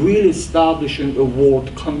in really establishing a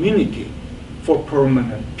world community for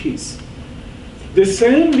permanent peace. The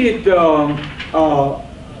same with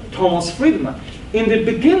Thomas Friedman. In the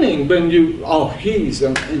beginning, when he's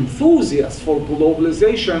an enthusiast for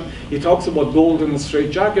globalization, he talks about golden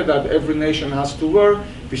straitjacket that every nation has to wear,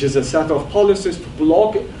 which is a set of policies to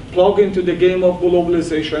plug into the game of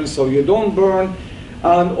globalization so you don't burn,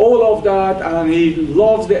 and all of that. And he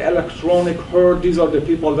loves the electronic herd. These are the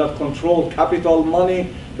people that control capital money,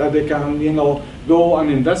 that they can, go and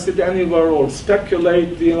invest it anywhere or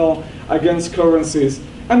speculate, against currencies.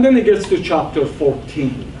 And then he gets to chapter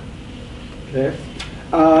 14. Okay?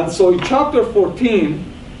 So in chapter 14,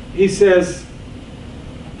 he says,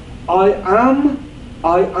 I am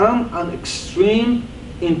an extreme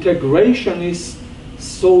integrationist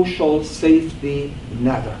social safety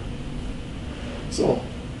netter. So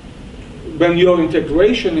when you're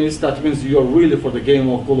integrationist, that means you're really for the game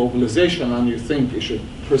of globalization and you think it should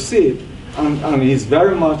proceed. And he's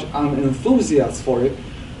very much an enthusiast for it.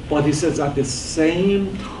 But he says at the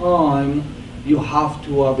same time, you have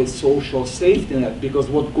to have a social safety net, because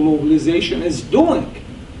what globalization is doing,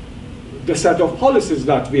 the set of policies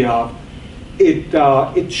that we have,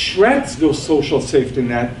 it shreds those social safety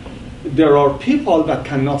net. There are people that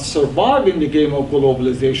cannot survive in the game of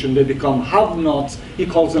globalization. They become have-nots. He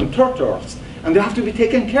calls them turtles, and they have to be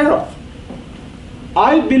taken care of.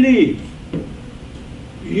 I believe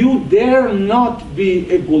you dare not be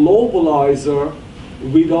a globalizer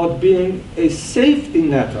without being a safety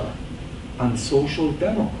netter and social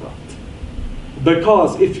democrat.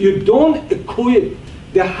 Because if you don't equip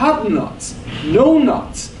the have-nots,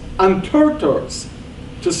 no-nots, and turtles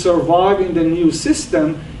to survive in the new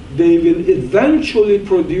system, they will eventually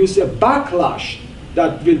produce a backlash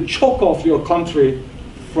that will choke off your country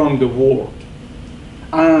from the world.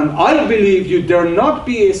 And I believe you dare not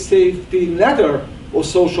be a safety netter or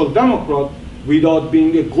social democrat without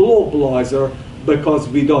being a globalizer, because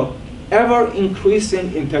without ever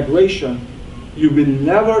increasing integration, you will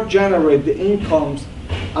never generate the incomes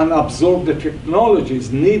and absorb the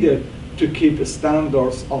technologies needed to keep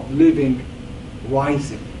standards of living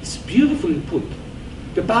rising. It's beautifully put,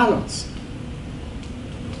 the balance.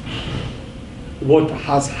 What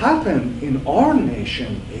has happened in our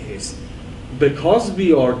nation is, because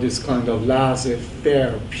we are this kind of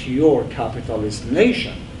laissez-faire, pure capitalist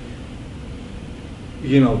nation,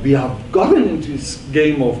 we have gotten into this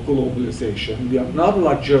game of globalization. We are not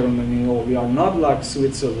like Germany, or we are not like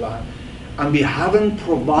Switzerland, and we haven't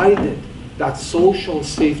provided that social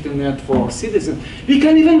safety net for our citizens. We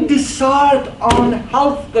can even decide on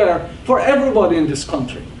health care for everybody in this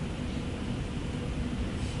country.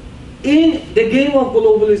 In the game of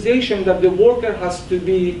globalization, that the worker has to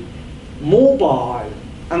be mobile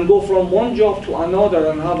and go from one job to another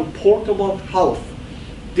and have a portable health.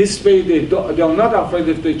 This way, they are not afraid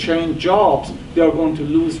if they change jobs, they are going to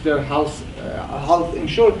lose their health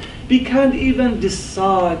insurance. We can't even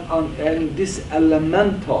decide on this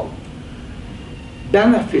elemental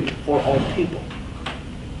benefit for our people.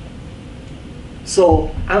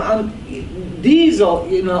 So, and these are,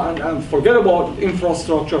 and forget about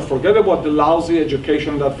infrastructure, forget about the lousy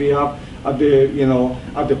education that we have at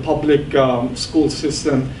the public school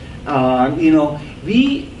system.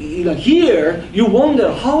 Here you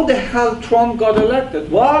wonder how the hell Trump got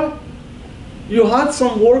elected. Well, you had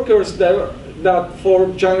some workers there that for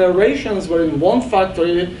generations were in one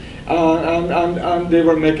factory and they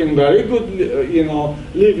were making very good,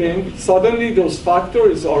 living. Suddenly those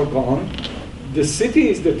factories are gone. The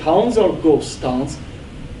cities, the towns are ghost towns.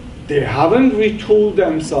 They haven't retooled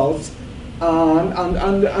themselves,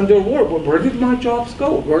 and their work. Where did my jobs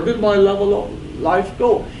go? Where did my level of life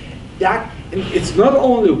go? That it's not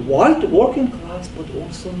only white working class, but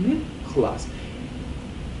also middle class.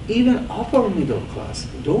 even upper middle class,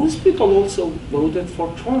 those people also voted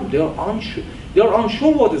for Trump. They're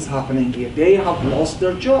unsure what is happening here. They have lost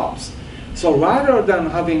their jobs. So rather than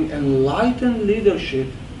having enlightened leadership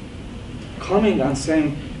coming and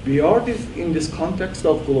saying, we are in this context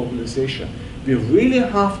of globalization, we really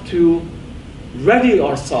have to ready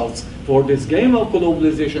ourselves for this game of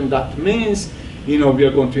globalization. That means, we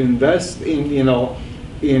are going to invest in,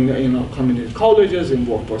 in community colleges, in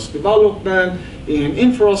workforce development, in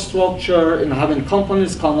infrastructure, in having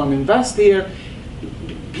companies come and invest here.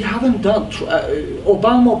 We haven't done,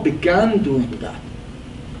 Obama began doing that.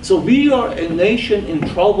 So we are a nation in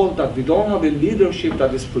trouble that we don't have a leadership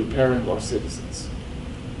that is preparing our citizens.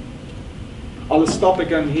 I'll stop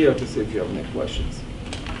again here to see if you have any questions.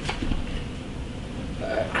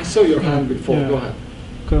 I saw your hand before, Yeah. Go ahead.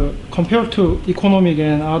 Compared to economic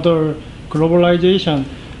and other globalization,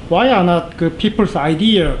 why are not people's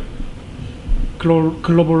idea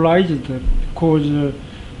globalized? Because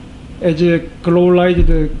as a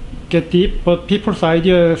globalized get deep, but people's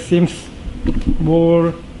idea seems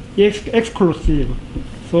more exclusive.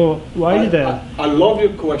 So why is that? I love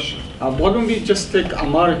your question. Why don't we just take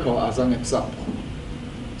America as an example?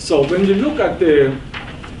 So when you look at the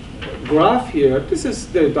graph here, this is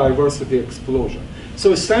the diversity explosion.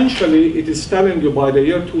 So essentially, it is telling you by the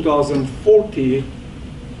year 2040,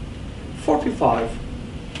 45,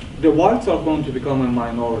 the whites are going to become a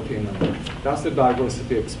minority in America. That's the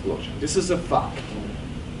diversity explosion. This is a fact.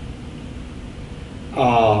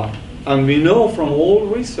 And we know from all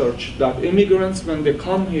research that immigrants, when they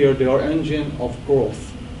come here, they are engine of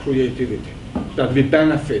growth, creativity, that we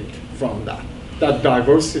benefit from that. That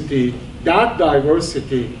diversity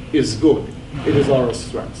is good. It is our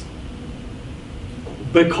strength.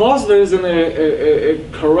 Because there is a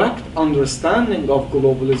correct understanding of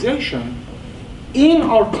globalization, in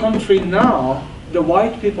our country now, the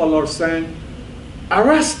white people are saying,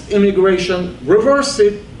 arrest immigration, reverse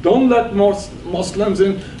it, don't let Muslims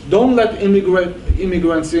in, don't let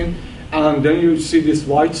immigrants in, and then you see this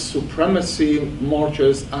white supremacy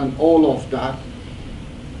marches and all of that.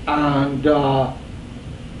 And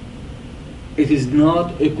it is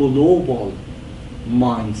not a global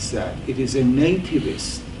mindset. It is a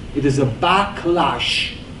nativist. It is a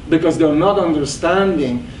backlash because they're not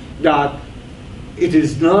understanding that it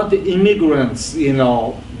is not the immigrants,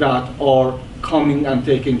 that are coming and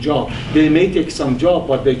taking jobs. They may take some job,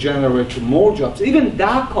 but they generate more jobs. Even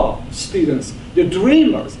DACA students, the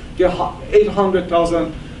dreamers, the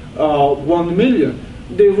 800,000, 1 million.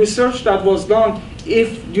 The research that was done,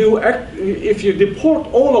 if you deport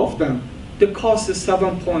all of them, the cost is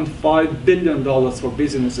 $7.5 billion for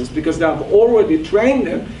businesses because they have already trained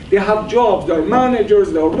them. They have jobs, they're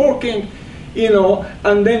managers, they're working,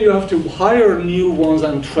 and then you have to hire new ones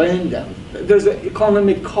and train them. There's an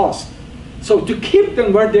economic cost. So to keep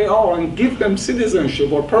them where they are and give them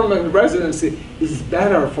citizenship or permanent residency is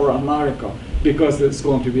better for America because there's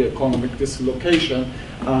going to be economic dislocation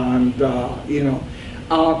and,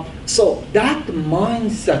 so that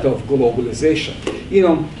mindset of globalization,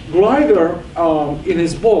 Grider, in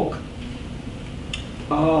his book,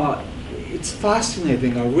 it's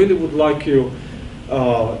fascinating. I really would like you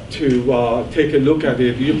to take a look at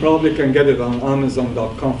it. You probably can get it on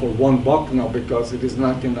Amazon.com for $1 now because it is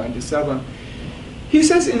 1997. He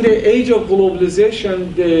says in the age of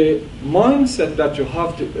globalization, the mindset that you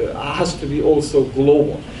have to has to be also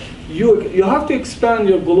global. You have to expand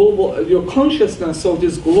your consciousness so it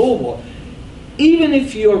is global. Even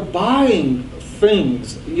if you're buying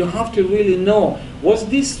things, you have to really know, was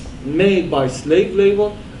this made by slave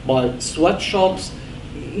labor, by sweatshops?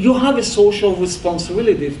 You have a social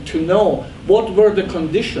responsibility to know what were the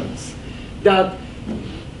conditions. That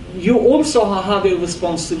you also have a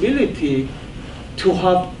responsibility to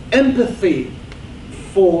have empathy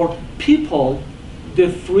for people, the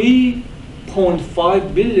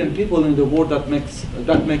 3.5 billion people in the world that make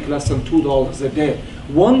less than $2 a day,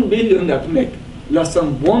 1 billion that make less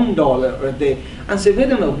than $1 a day, and say,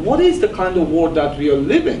 wait a minute, what is the kind of world that we are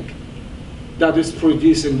living that is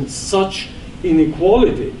producing such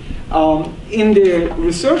inequality? In the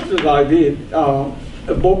research that I did, a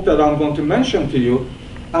book that I'm going to mention to you,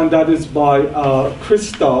 and that is by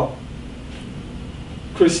Krista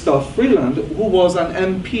Freeland, who was an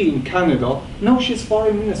MP in Canada. Now she's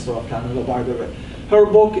Foreign Minister of Canada, by the way. Her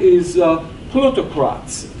book is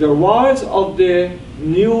Plutocrats, The Rise of the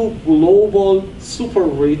New Global Super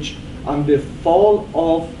Rich and the Fall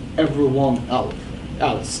of Everyone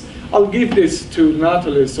Else. I'll give this to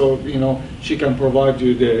Natalie so she can provide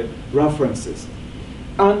you the references.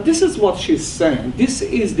 And this is what she's saying. This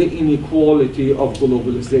is the inequality of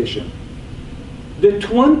globalization. the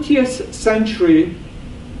 20th century,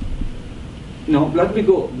 no, let me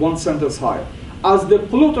go one sentence higher. As the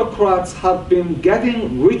plutocrats have been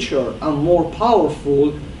getting richer and more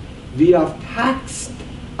powerful, we have taxed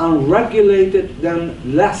and regulated them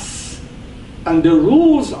less. And the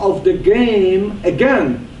rules of the game,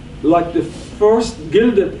 again, like the first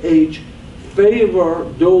Gilded Age, favor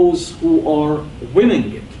those who are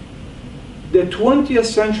winning it. The 20th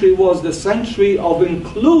century was the century of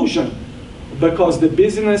inclusion because the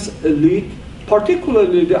business elite,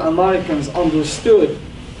 particularly the Americans, understood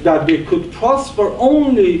that they could prosper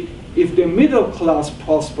only if the middle class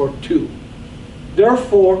prospered too.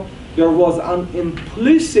 Therefore, there was an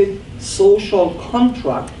implicit social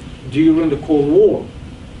contract during the Cold War.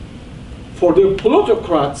 For the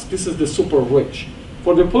plutocrats, this is the super rich.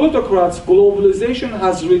 For the plutocrats, globalization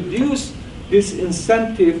has reduced this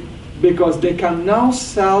incentive because they can now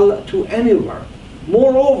sell to anywhere.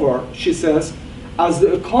 Moreover, she says, as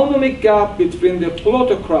the economic gap between the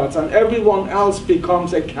plutocrats and everyone else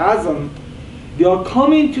becomes a chasm, they are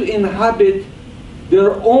coming to inhabit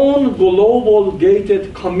their own global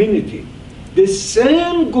gated community. The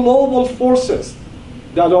same global forces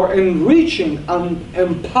that are enriching and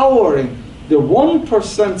empowering the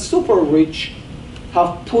 1% super rich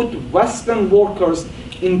have put Western workers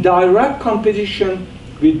in direct competition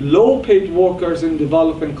with low-paid workers in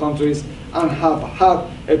developing countries and have had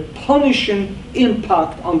a punishing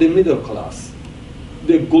impact on the middle class.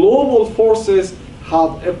 The global forces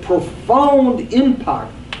have a profound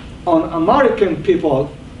impact on American people,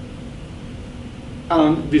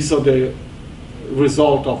 and we saw the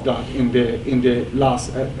result of that in the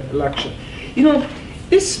last election. You know,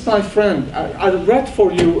 this, my friend, I read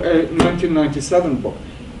for you a 1997 book.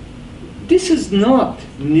 This is not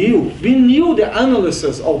new. We knew the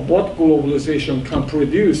analysis of what globalization can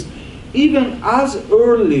produce even as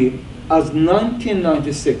early as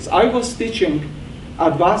 1996. I was teaching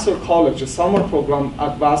at Vassar College, a summer program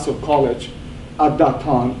at Vassar College at that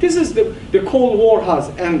time. This is the Cold War has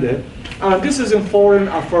ended, and this is in foreign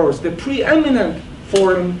affairs, the preeminent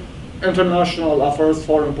foreign international affairs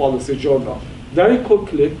foreign policy journal. Very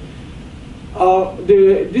quickly,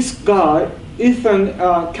 this guy, Ethan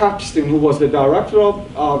Kapstein, who was the director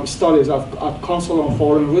of studies at Council on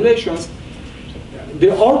Foreign Relations,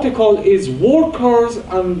 the article is Workers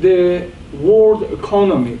and the World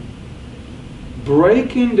Economy,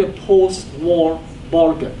 Breaking the Post-War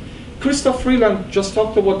Bargain. Christoph Freeland just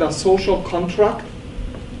talked about the social contract.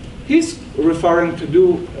 He's referring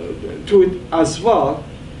to it as well.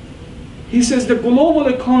 He says the global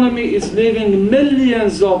economy is leaving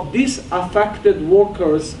millions of disaffected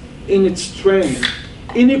workers in its train.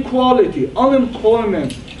 Inequality,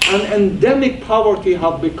 unemployment, and endemic poverty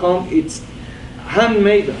have become its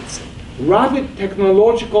handmaidens. Rapid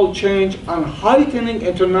technological change and heightening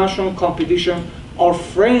international competition are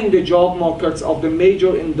fraying the job markets of the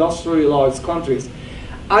major industrialized countries.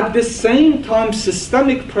 At the same time,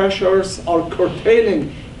 systemic pressures are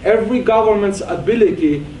curtailing every government's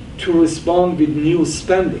ability to respond with new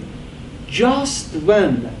spending. Just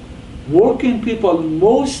when working people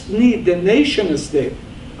most need the nation state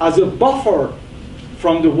as a buffer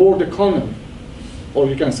from the world economy, or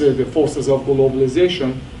you can say the forces of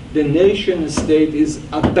globalization, the nation state is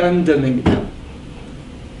abandoning them.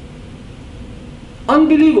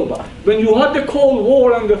 Unbelievable. When you had the Cold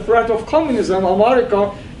War and the threat of communism,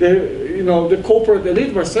 America, the corporate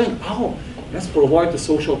elite were saying, oh, let's provide the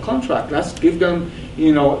social contract. Let's give them,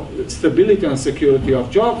 stability and security of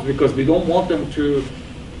jobs because we don't want them to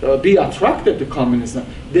be attracted to communism.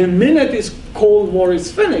 The minute this Cold War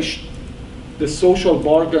is finished, the social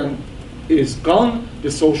bargain is gone, the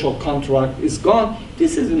social contract is gone.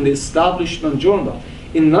 This is in the Establishment Journal.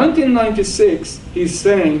 In 1996, he's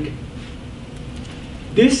saying,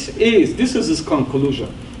 this is his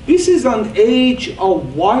conclusion. This is an age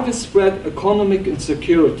of widespread economic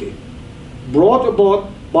insecurity, brought about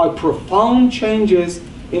by profound changes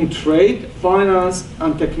in trade, finance,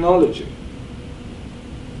 and technology.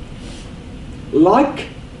 Like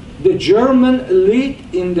the German elite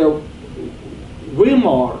in the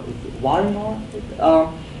Weimar,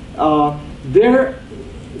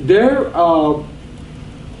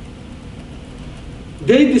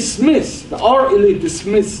 our elite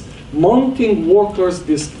dismiss mounting workers'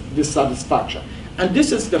 dissatisfaction. And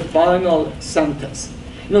this is the final sentence.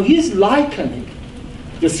 He's likening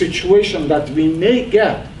the situation that we may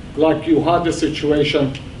get, like you had the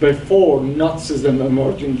situation before Nazism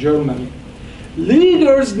emerged in Germany.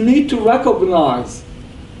 Leaders need to recognize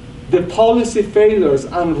the policy failures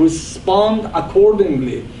and respond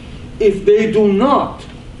accordingly. If they do not,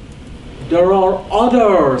 there are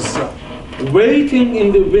others waiting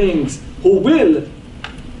in the wings who will,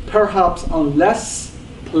 perhaps on less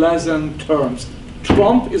pleasant terms.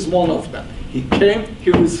 Trump is one of them. He came,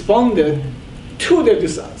 he responded to the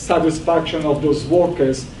dissatisfaction of those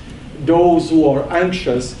workers, those who are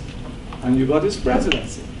anxious, and you got his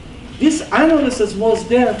presidency. This analysis was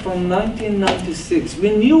there from 1996.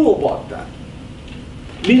 We knew about that.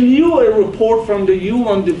 We knew a report from the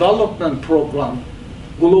UN Development Program,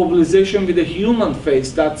 Globalization with a Human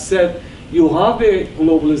Face, that said you have a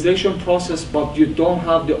globalization process, but you don't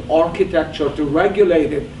have the architecture to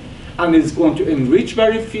regulate it, and it's going to enrich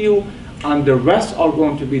very few, and the rest are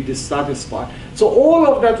going to be dissatisfied. So all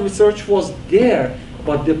of that research was there,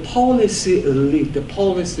 but the policy elite, the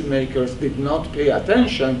policymakers did not pay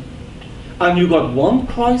attention. And you got one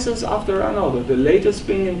crisis after another, the latest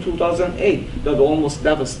being in 2008, that almost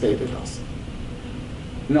devastated us.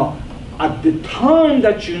 Now, at the time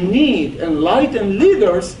that you need enlightened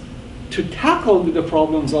leaders to tackle the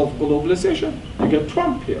problems of globalization, you get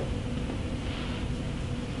Trump here.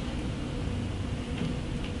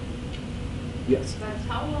 Yes. But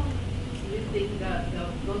how long do you think that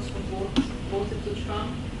those who voted to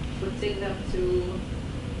Trump would take them to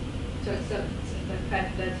accept the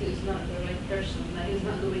fact that he's not the right person, that he's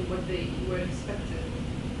not doing what they were expected?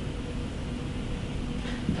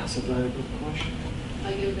 That's a very good question.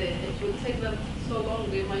 Like if it would take them so long,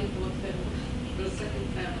 they might vote him for the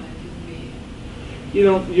second time. Like it'd be. You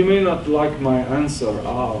know, you may not like my answer.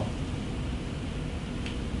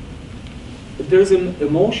 There's an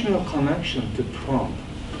emotional connection to Trump.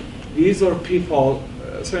 These are people,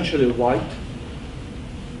 essentially white,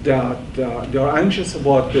 that they are anxious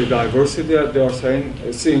about the diversity that they are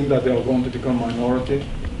seeing that they are going to become minority.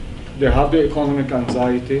 They have the economic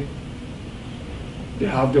anxiety. They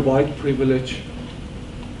have the white privilege.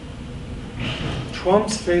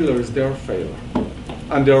 Trump's failure is their failure.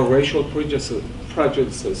 And there are racial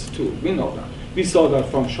prejudices too. We know that. We saw that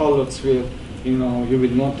from Charlottesville. You know, you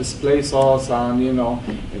will not displace us, and you know,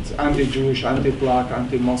 it's anti-Jewish, anti-black,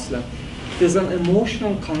 anti-Muslim. There's an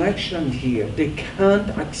emotional connection here. They can't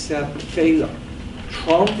accept failure.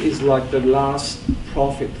 Trump is like the last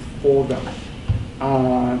prophet for them.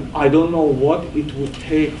 And I don't know what it would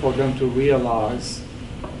take for them to realize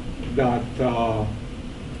that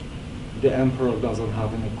the emperor doesn't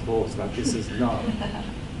have any clothes, that this is not.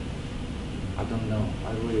 I don't know,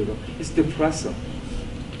 I really don't. It's depressing.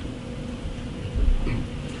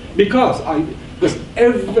 Because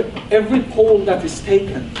every poll that is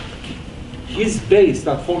taken, his base,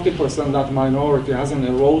 that 40%, that minority, hasn't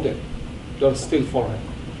eroded. They're still for him.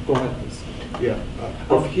 Go ahead, please. Yeah.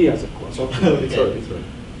 Or he has a question. Sorry.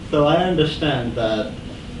 So I understand that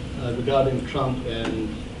regarding Trump and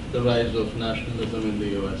the rise of nationalism in the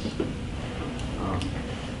U.S.,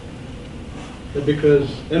 that because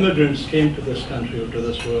immigrants came to this country or to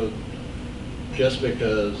this world just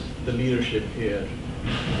because the leadership here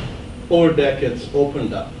over decades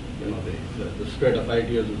opened up, you know, the spirit of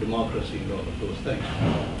ideas of democracy and all of those things.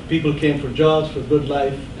 People came for jobs, for good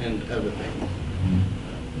life, and everything.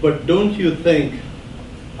 But don't you think,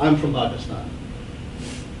 I'm from Pakistan,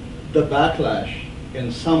 the backlash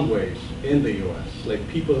in some ways in the US, like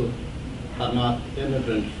people are not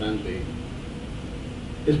immigrant friendly,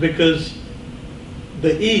 is because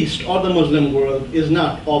the East or the Muslim world is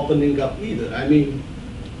not opening up either. I mean,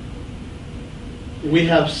 we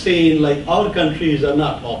have seen like our countries are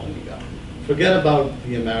not opening up. Forget about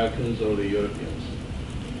the Americans or the Europeans.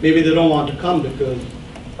 Maybe they don't want to come because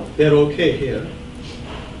they're okay here.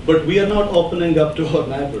 But we are not opening up to our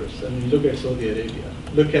neighbors. I mean, look at Saudi Arabia.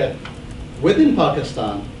 Look at, within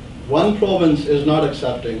Pakistan, one province is not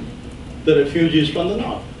accepting the refugees from the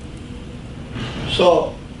north.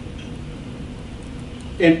 So,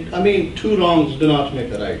 I mean, two wrongs do not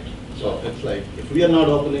make a right. So it's like, if we are not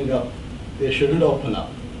opening up, they shouldn't open up.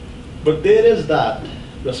 But there is that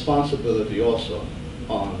responsibility also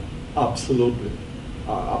on. Absolutely.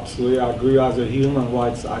 Absolutely, I agree. As a human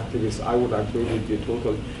rights activist, I would agree with you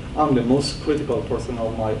totally. I'm the most critical person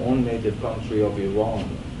of my own native country of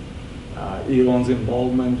Iran. Iran's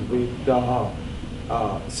involvement with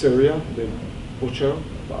Syria, the butcher,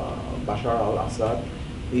 Bashar al-Assad,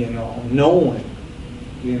 knowing,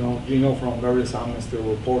 from various amnesty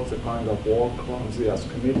reports the kind of war crimes he has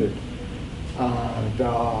committed. And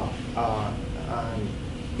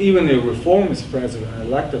even a reformist president, an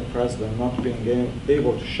elected president, not being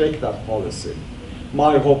able to shake that policy.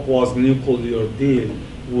 My hope was nuclear deal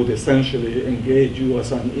would essentially engage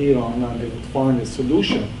US and Iran, and they would find a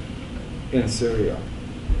solution in Syria.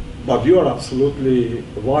 But you are absolutely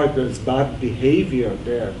right, there's bad behavior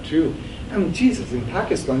there too. I mean, Jesus, in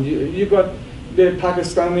Pakistan, you got the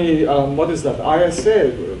Pakistani, what is that,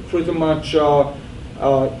 ISA, pretty much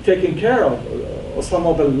taking care of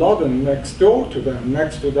Osama bin Laden next door to them,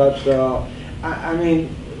 next to that. I mean,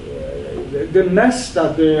 the mess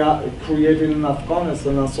that they are creating in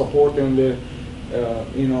Afghanistan and supporting the,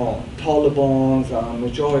 Taliban and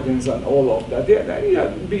Mujahideen and all of that.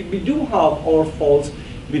 We do have our faults.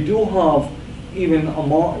 We do have, even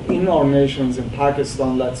in our nations, in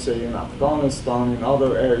Pakistan, let's say, in Afghanistan, in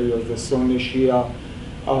other areas, the Sunni-Shia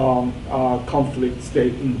conflicts, the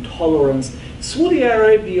intolerance. Saudi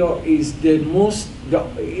Arabia is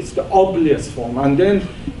it's the ugliest form. And then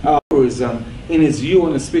tourism, in his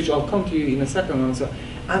UN speech, I'll come to you in a second,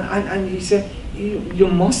 and he said, you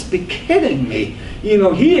must be kidding me.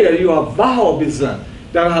 Here you have Wahhabism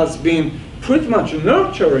that has been pretty much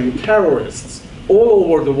nurturing terrorists all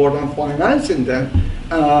over the world and financing them,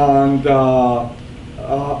 and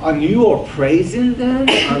you are praising them,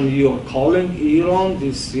 and you are calling Iran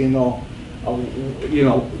this,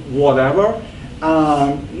 whatever.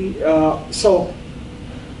 So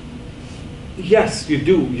yes, you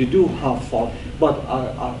do have fault. But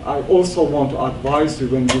I also want to advise you,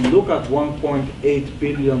 when you look at 1.8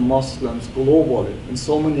 billion Muslims globally in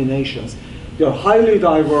so many nations, they're highly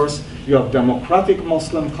diverse. You have democratic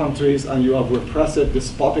Muslim countries, and you have repressive,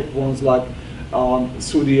 despotic ones like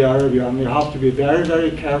Saudi Arabia, and you have to be very, very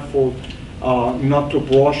careful not to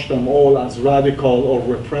brush them all as radical or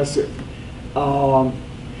repressive.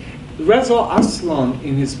 Reza Aslan,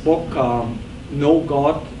 in his book, No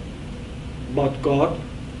God But God,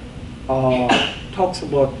 talks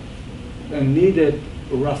about a needed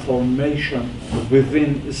reformation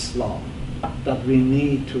within Islam, that we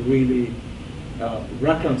need to really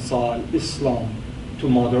reconcile Islam to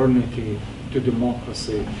modernity, to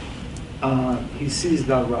democracy. He sees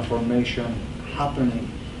that reformation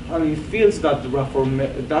happening, and he feels that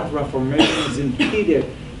that reformation is impeded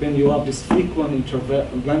when you have these frequent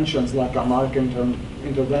interventions like American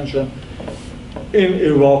intervention in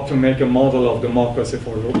Iraq to make a model of democracy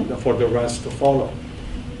for the rest to follow.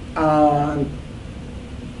 And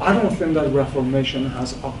I don't think that reformation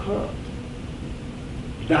has occurred.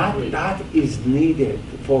 That is needed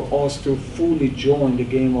for us to fully join the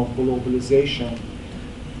game of globalization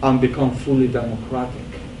and become fully democratic.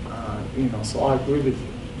 So I agree with you.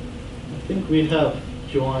 I think we have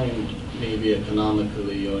joined maybe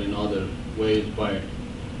economically or in other ways, but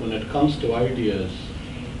when it comes to ideas,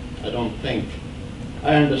 I don't think.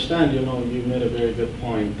 I understand, you made a very good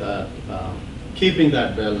point that keeping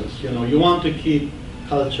that balance, you want to keep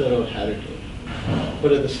cultural heritage,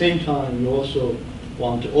 but at the same time, you also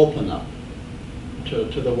want to open up to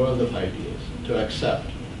the world of ideas, to accept,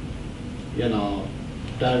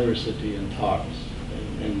 diversity in thoughts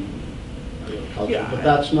in your culture. Yeah, but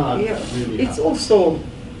that's not really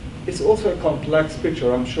it's also a complex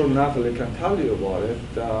picture. I'm sure Natalie can tell you about it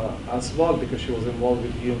as well, because she was involved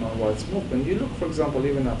with the human rights movement. You look, for example,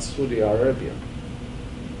 even at Saudi Arabia.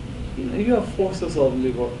 You have forces of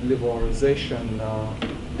liberalization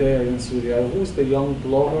there in Saudi Arabia. Who's the young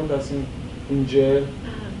blogger that's in jail?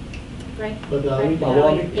 Right.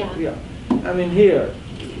 Yeah. I mean, here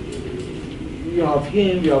you have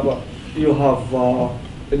him. You have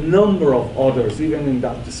a number of others, even in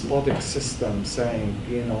that despotic system, saying,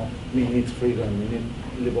 we need freedom, we need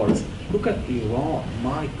liberalism. Look at Iran,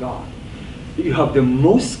 my God. You have the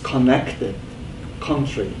most connected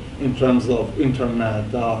country in terms of internet.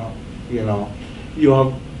 You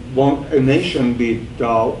have a nation with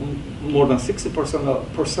more than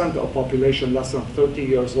 60% of population less than 30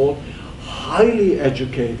 years old, highly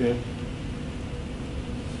educated,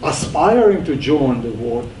 aspiring to join the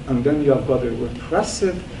world, and then you have got a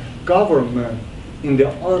repressive government in the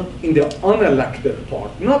unelected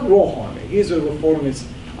part. Not Rouhani, he's a reformist.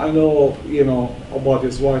 I know, about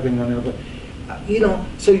his writing and everything.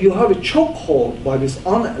 So you have a chokehold by this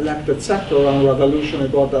unelected sector and revolutionary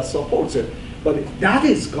God that supports it. But if that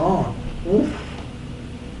is gone,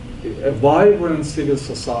 a vibrant civil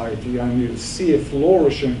society, and you see a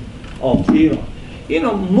flourishing of Iran.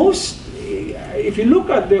 If you look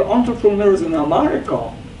at the entrepreneurs in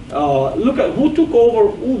America, look at who took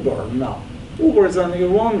over Uber now. Uber is an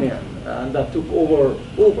Iranian that took over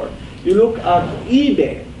Uber. You look at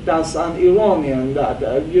eBay, that's an Iranian.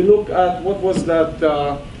 You look at, what was that,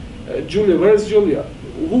 Julia, where's Julia?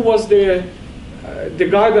 Who was the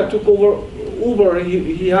guy that took over Uber?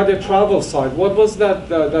 He had a travel site. What was that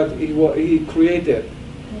that he created?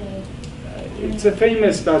 It's a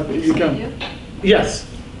famous that you can, yes.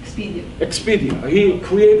 Expedia. He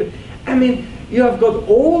created, you have got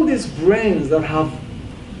all these brains that have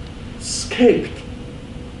escaped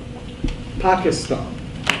Pakistan,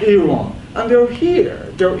 Iran, And they're here,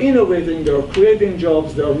 they're innovating, they're creating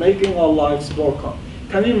jobs, they're making our lives more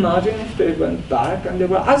Can you imagine if they went back and they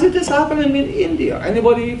were, as it is happening in India?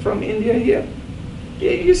 Anybody from India here?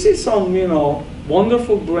 You see some,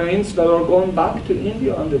 wonderful brains that are going back to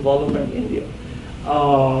India and developing India.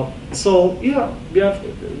 So yeah,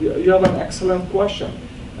 you have an excellent question.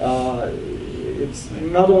 It's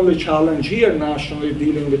not only challenge here nationally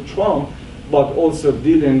dealing with Trump, but also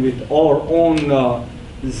dealing with our own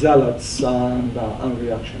zealots and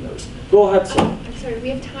reactionaries. Go ahead, sir. I'm sorry, we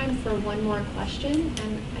have time for one more question,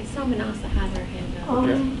 and I saw Manasa had her hand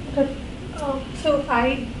up. So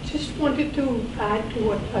I just wanted to add to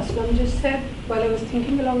what Aslam just said. While I was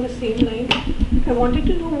thinking along the same line, I wanted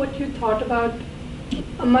to know what you thought about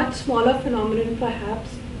a much smaller phenomenon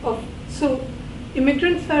perhaps of, so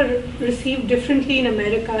immigrants are received differently in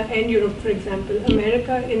America and Europe, for example.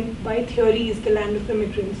 America, by theory, is the land of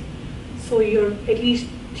immigrants. So you're at least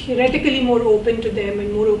theoretically more open to them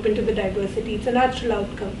and more open to the diversity. It's a natural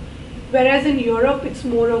outcome. Whereas in Europe, it's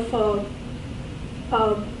more of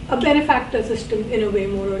a benefactor system in a way,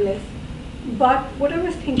 more or less. But what I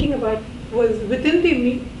was thinking about was within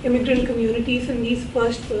the immigrant communities in these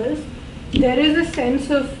first worlds, there is a sense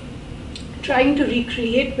of trying to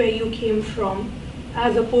recreate where you came from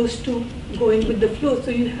as opposed to going with the flow.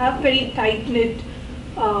 So you have very tight-knit,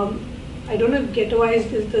 I don't know if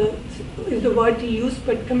ghettoized is the word to use,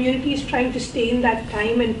 but communities trying to stay in that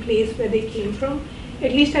time and place where they came from.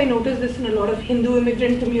 At least I noticed this in a lot of Hindu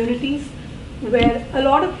immigrant communities, where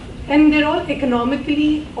and they're all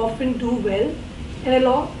economically often do well, and a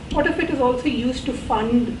lot of it is also used to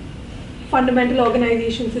fund fundamental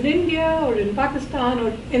organizations in India or in Pakistan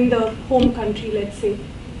or in the home country, let's say.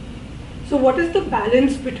 So what is the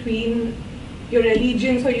balance between your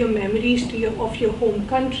allegiance or your memories of your home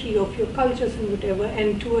country, of your cultures and whatever,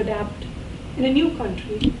 and to adapt in a new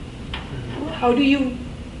country? How do you...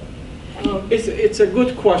 It's a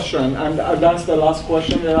good question, and that's the last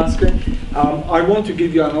question you're asking. I want to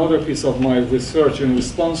give you another piece of my research in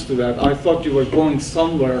response to that. I thought you were going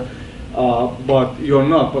somewhere, but you're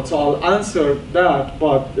not. But so I'll answer that,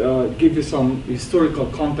 but give you some historical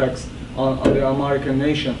context on the American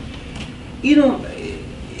nation.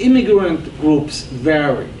 Immigrant groups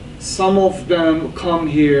vary. Some of them come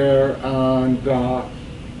here and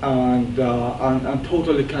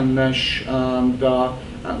totally can mesh, and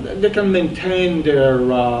they can maintain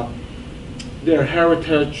their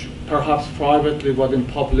heritage, perhaps privately, but in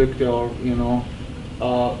public they are,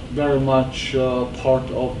 very much part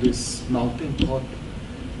of this melting pot.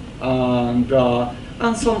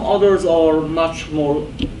 And some others are much more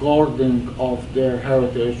guarding of their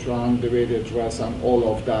heritage and the way they dress and all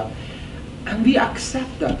of that. And we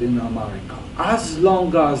accept that in America, as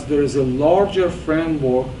long as there is a larger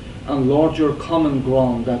framework and larger common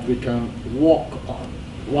ground that we can walk on,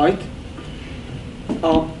 right?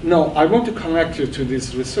 Now, I want to connect you to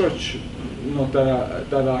this research note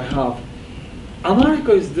that I have.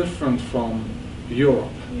 America is different from Europe.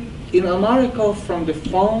 In America, from the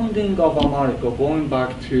founding of America, going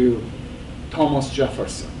back to Thomas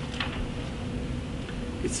Jefferson,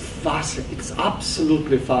 it's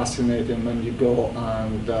absolutely fascinating when you go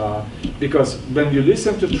and, because when you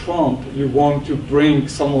listen to Trump, you want to bring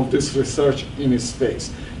some of this research in his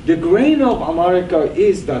face. The grain of America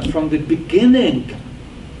is that from the beginning,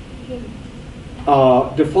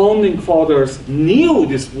 the founding fathers knew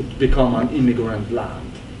this would become an immigrant land.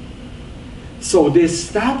 So they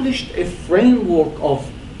established a framework of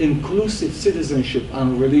inclusive citizenship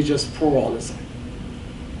and religious pluralism.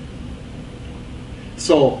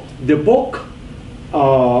 So the book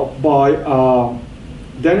by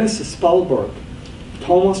Dennis Spelberg,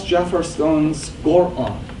 Thomas Jefferson's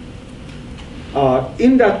Quran.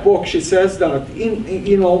 In that book, she says that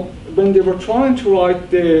when they were trying to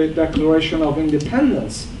write the Declaration of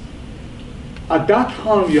Independence, at that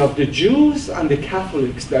time you have the Jews and the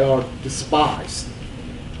Catholics that are despised.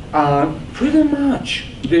 And pretty much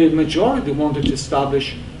the majority wanted to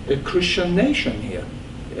establish a Christian nation here,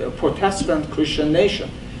 a Protestant Christian nation.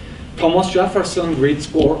 Thomas Jefferson reads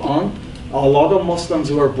Quran. A lot of Muslims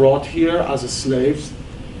were brought here as slaves.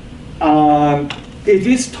 And it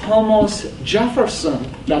is Thomas Jefferson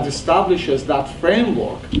that establishes that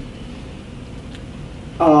framework.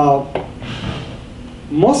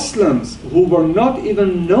 Muslims who were not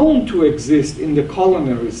even known to exist in the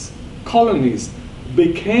colonies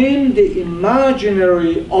became the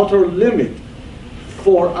imaginary outer limit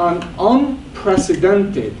for an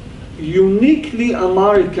unprecedented, uniquely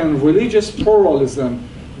American religious pluralism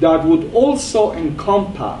that would also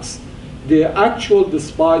encompass the actual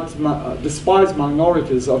despised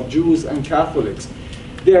minorities of Jews and Catholics.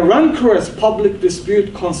 The rancorous public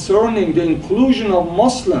dispute concerning the inclusion of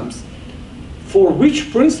Muslims, for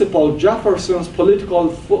which principle Jefferson's political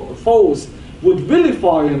foes would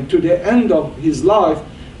vilify him to the end of his life,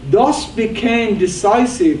 thus became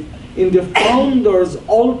decisive in the founders'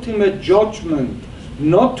 ultimate judgment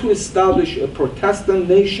not to establish a Protestant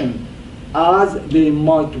nation as they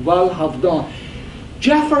might well have done.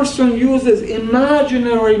 Jefferson uses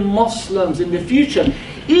imaginary Muslims in the future,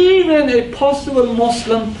 even a possible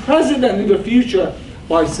Muslim president in the future,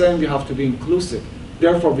 by saying we have to be inclusive.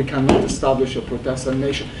 Therefore, we cannot establish a Protestant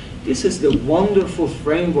nation. This is the wonderful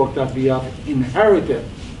framework that we have inherited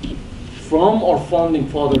from our founding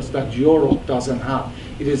fathers that Europe doesn't have.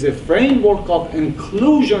 It is a framework of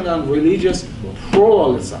inclusion and religious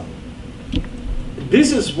pluralism.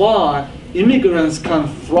 This is why immigrants can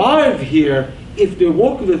thrive here if they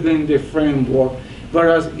work within the framework,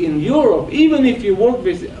 whereas in Europe, even if you work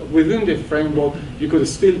within the framework, you could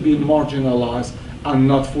still be marginalized and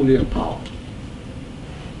not fully empowered.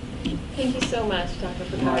 Thank you so much, Dr.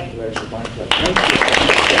 Fakhari. My pleasure, my pleasure. Thank you.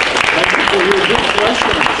 Thank you for your good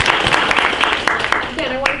questions.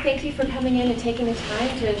 Again, I want to thank you for coming in and taking the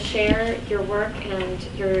time to share your work and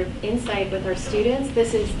your insight with our students.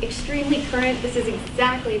 This is extremely current. This is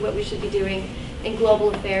exactly what we should be doing in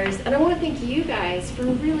global affairs. And I want to thank you guys for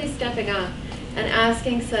really stepping up and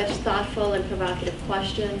asking such thoughtful and provocative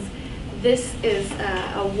questions. This is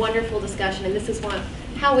a wonderful discussion, and this is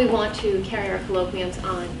how we want to carry our colloquiums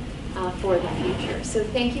on for the future. So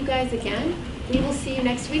thank you guys again. We will see you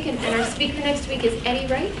next week, and our speaker next week is Eddie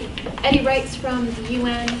Wright. Eddie Wright's from the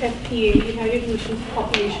UN. FPA, United Nations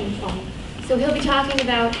Population Fund. So he'll be talking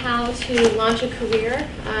about how to launch a career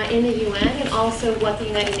in the UN, and also what the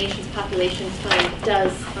United Nations Population Fund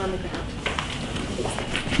does on the ground.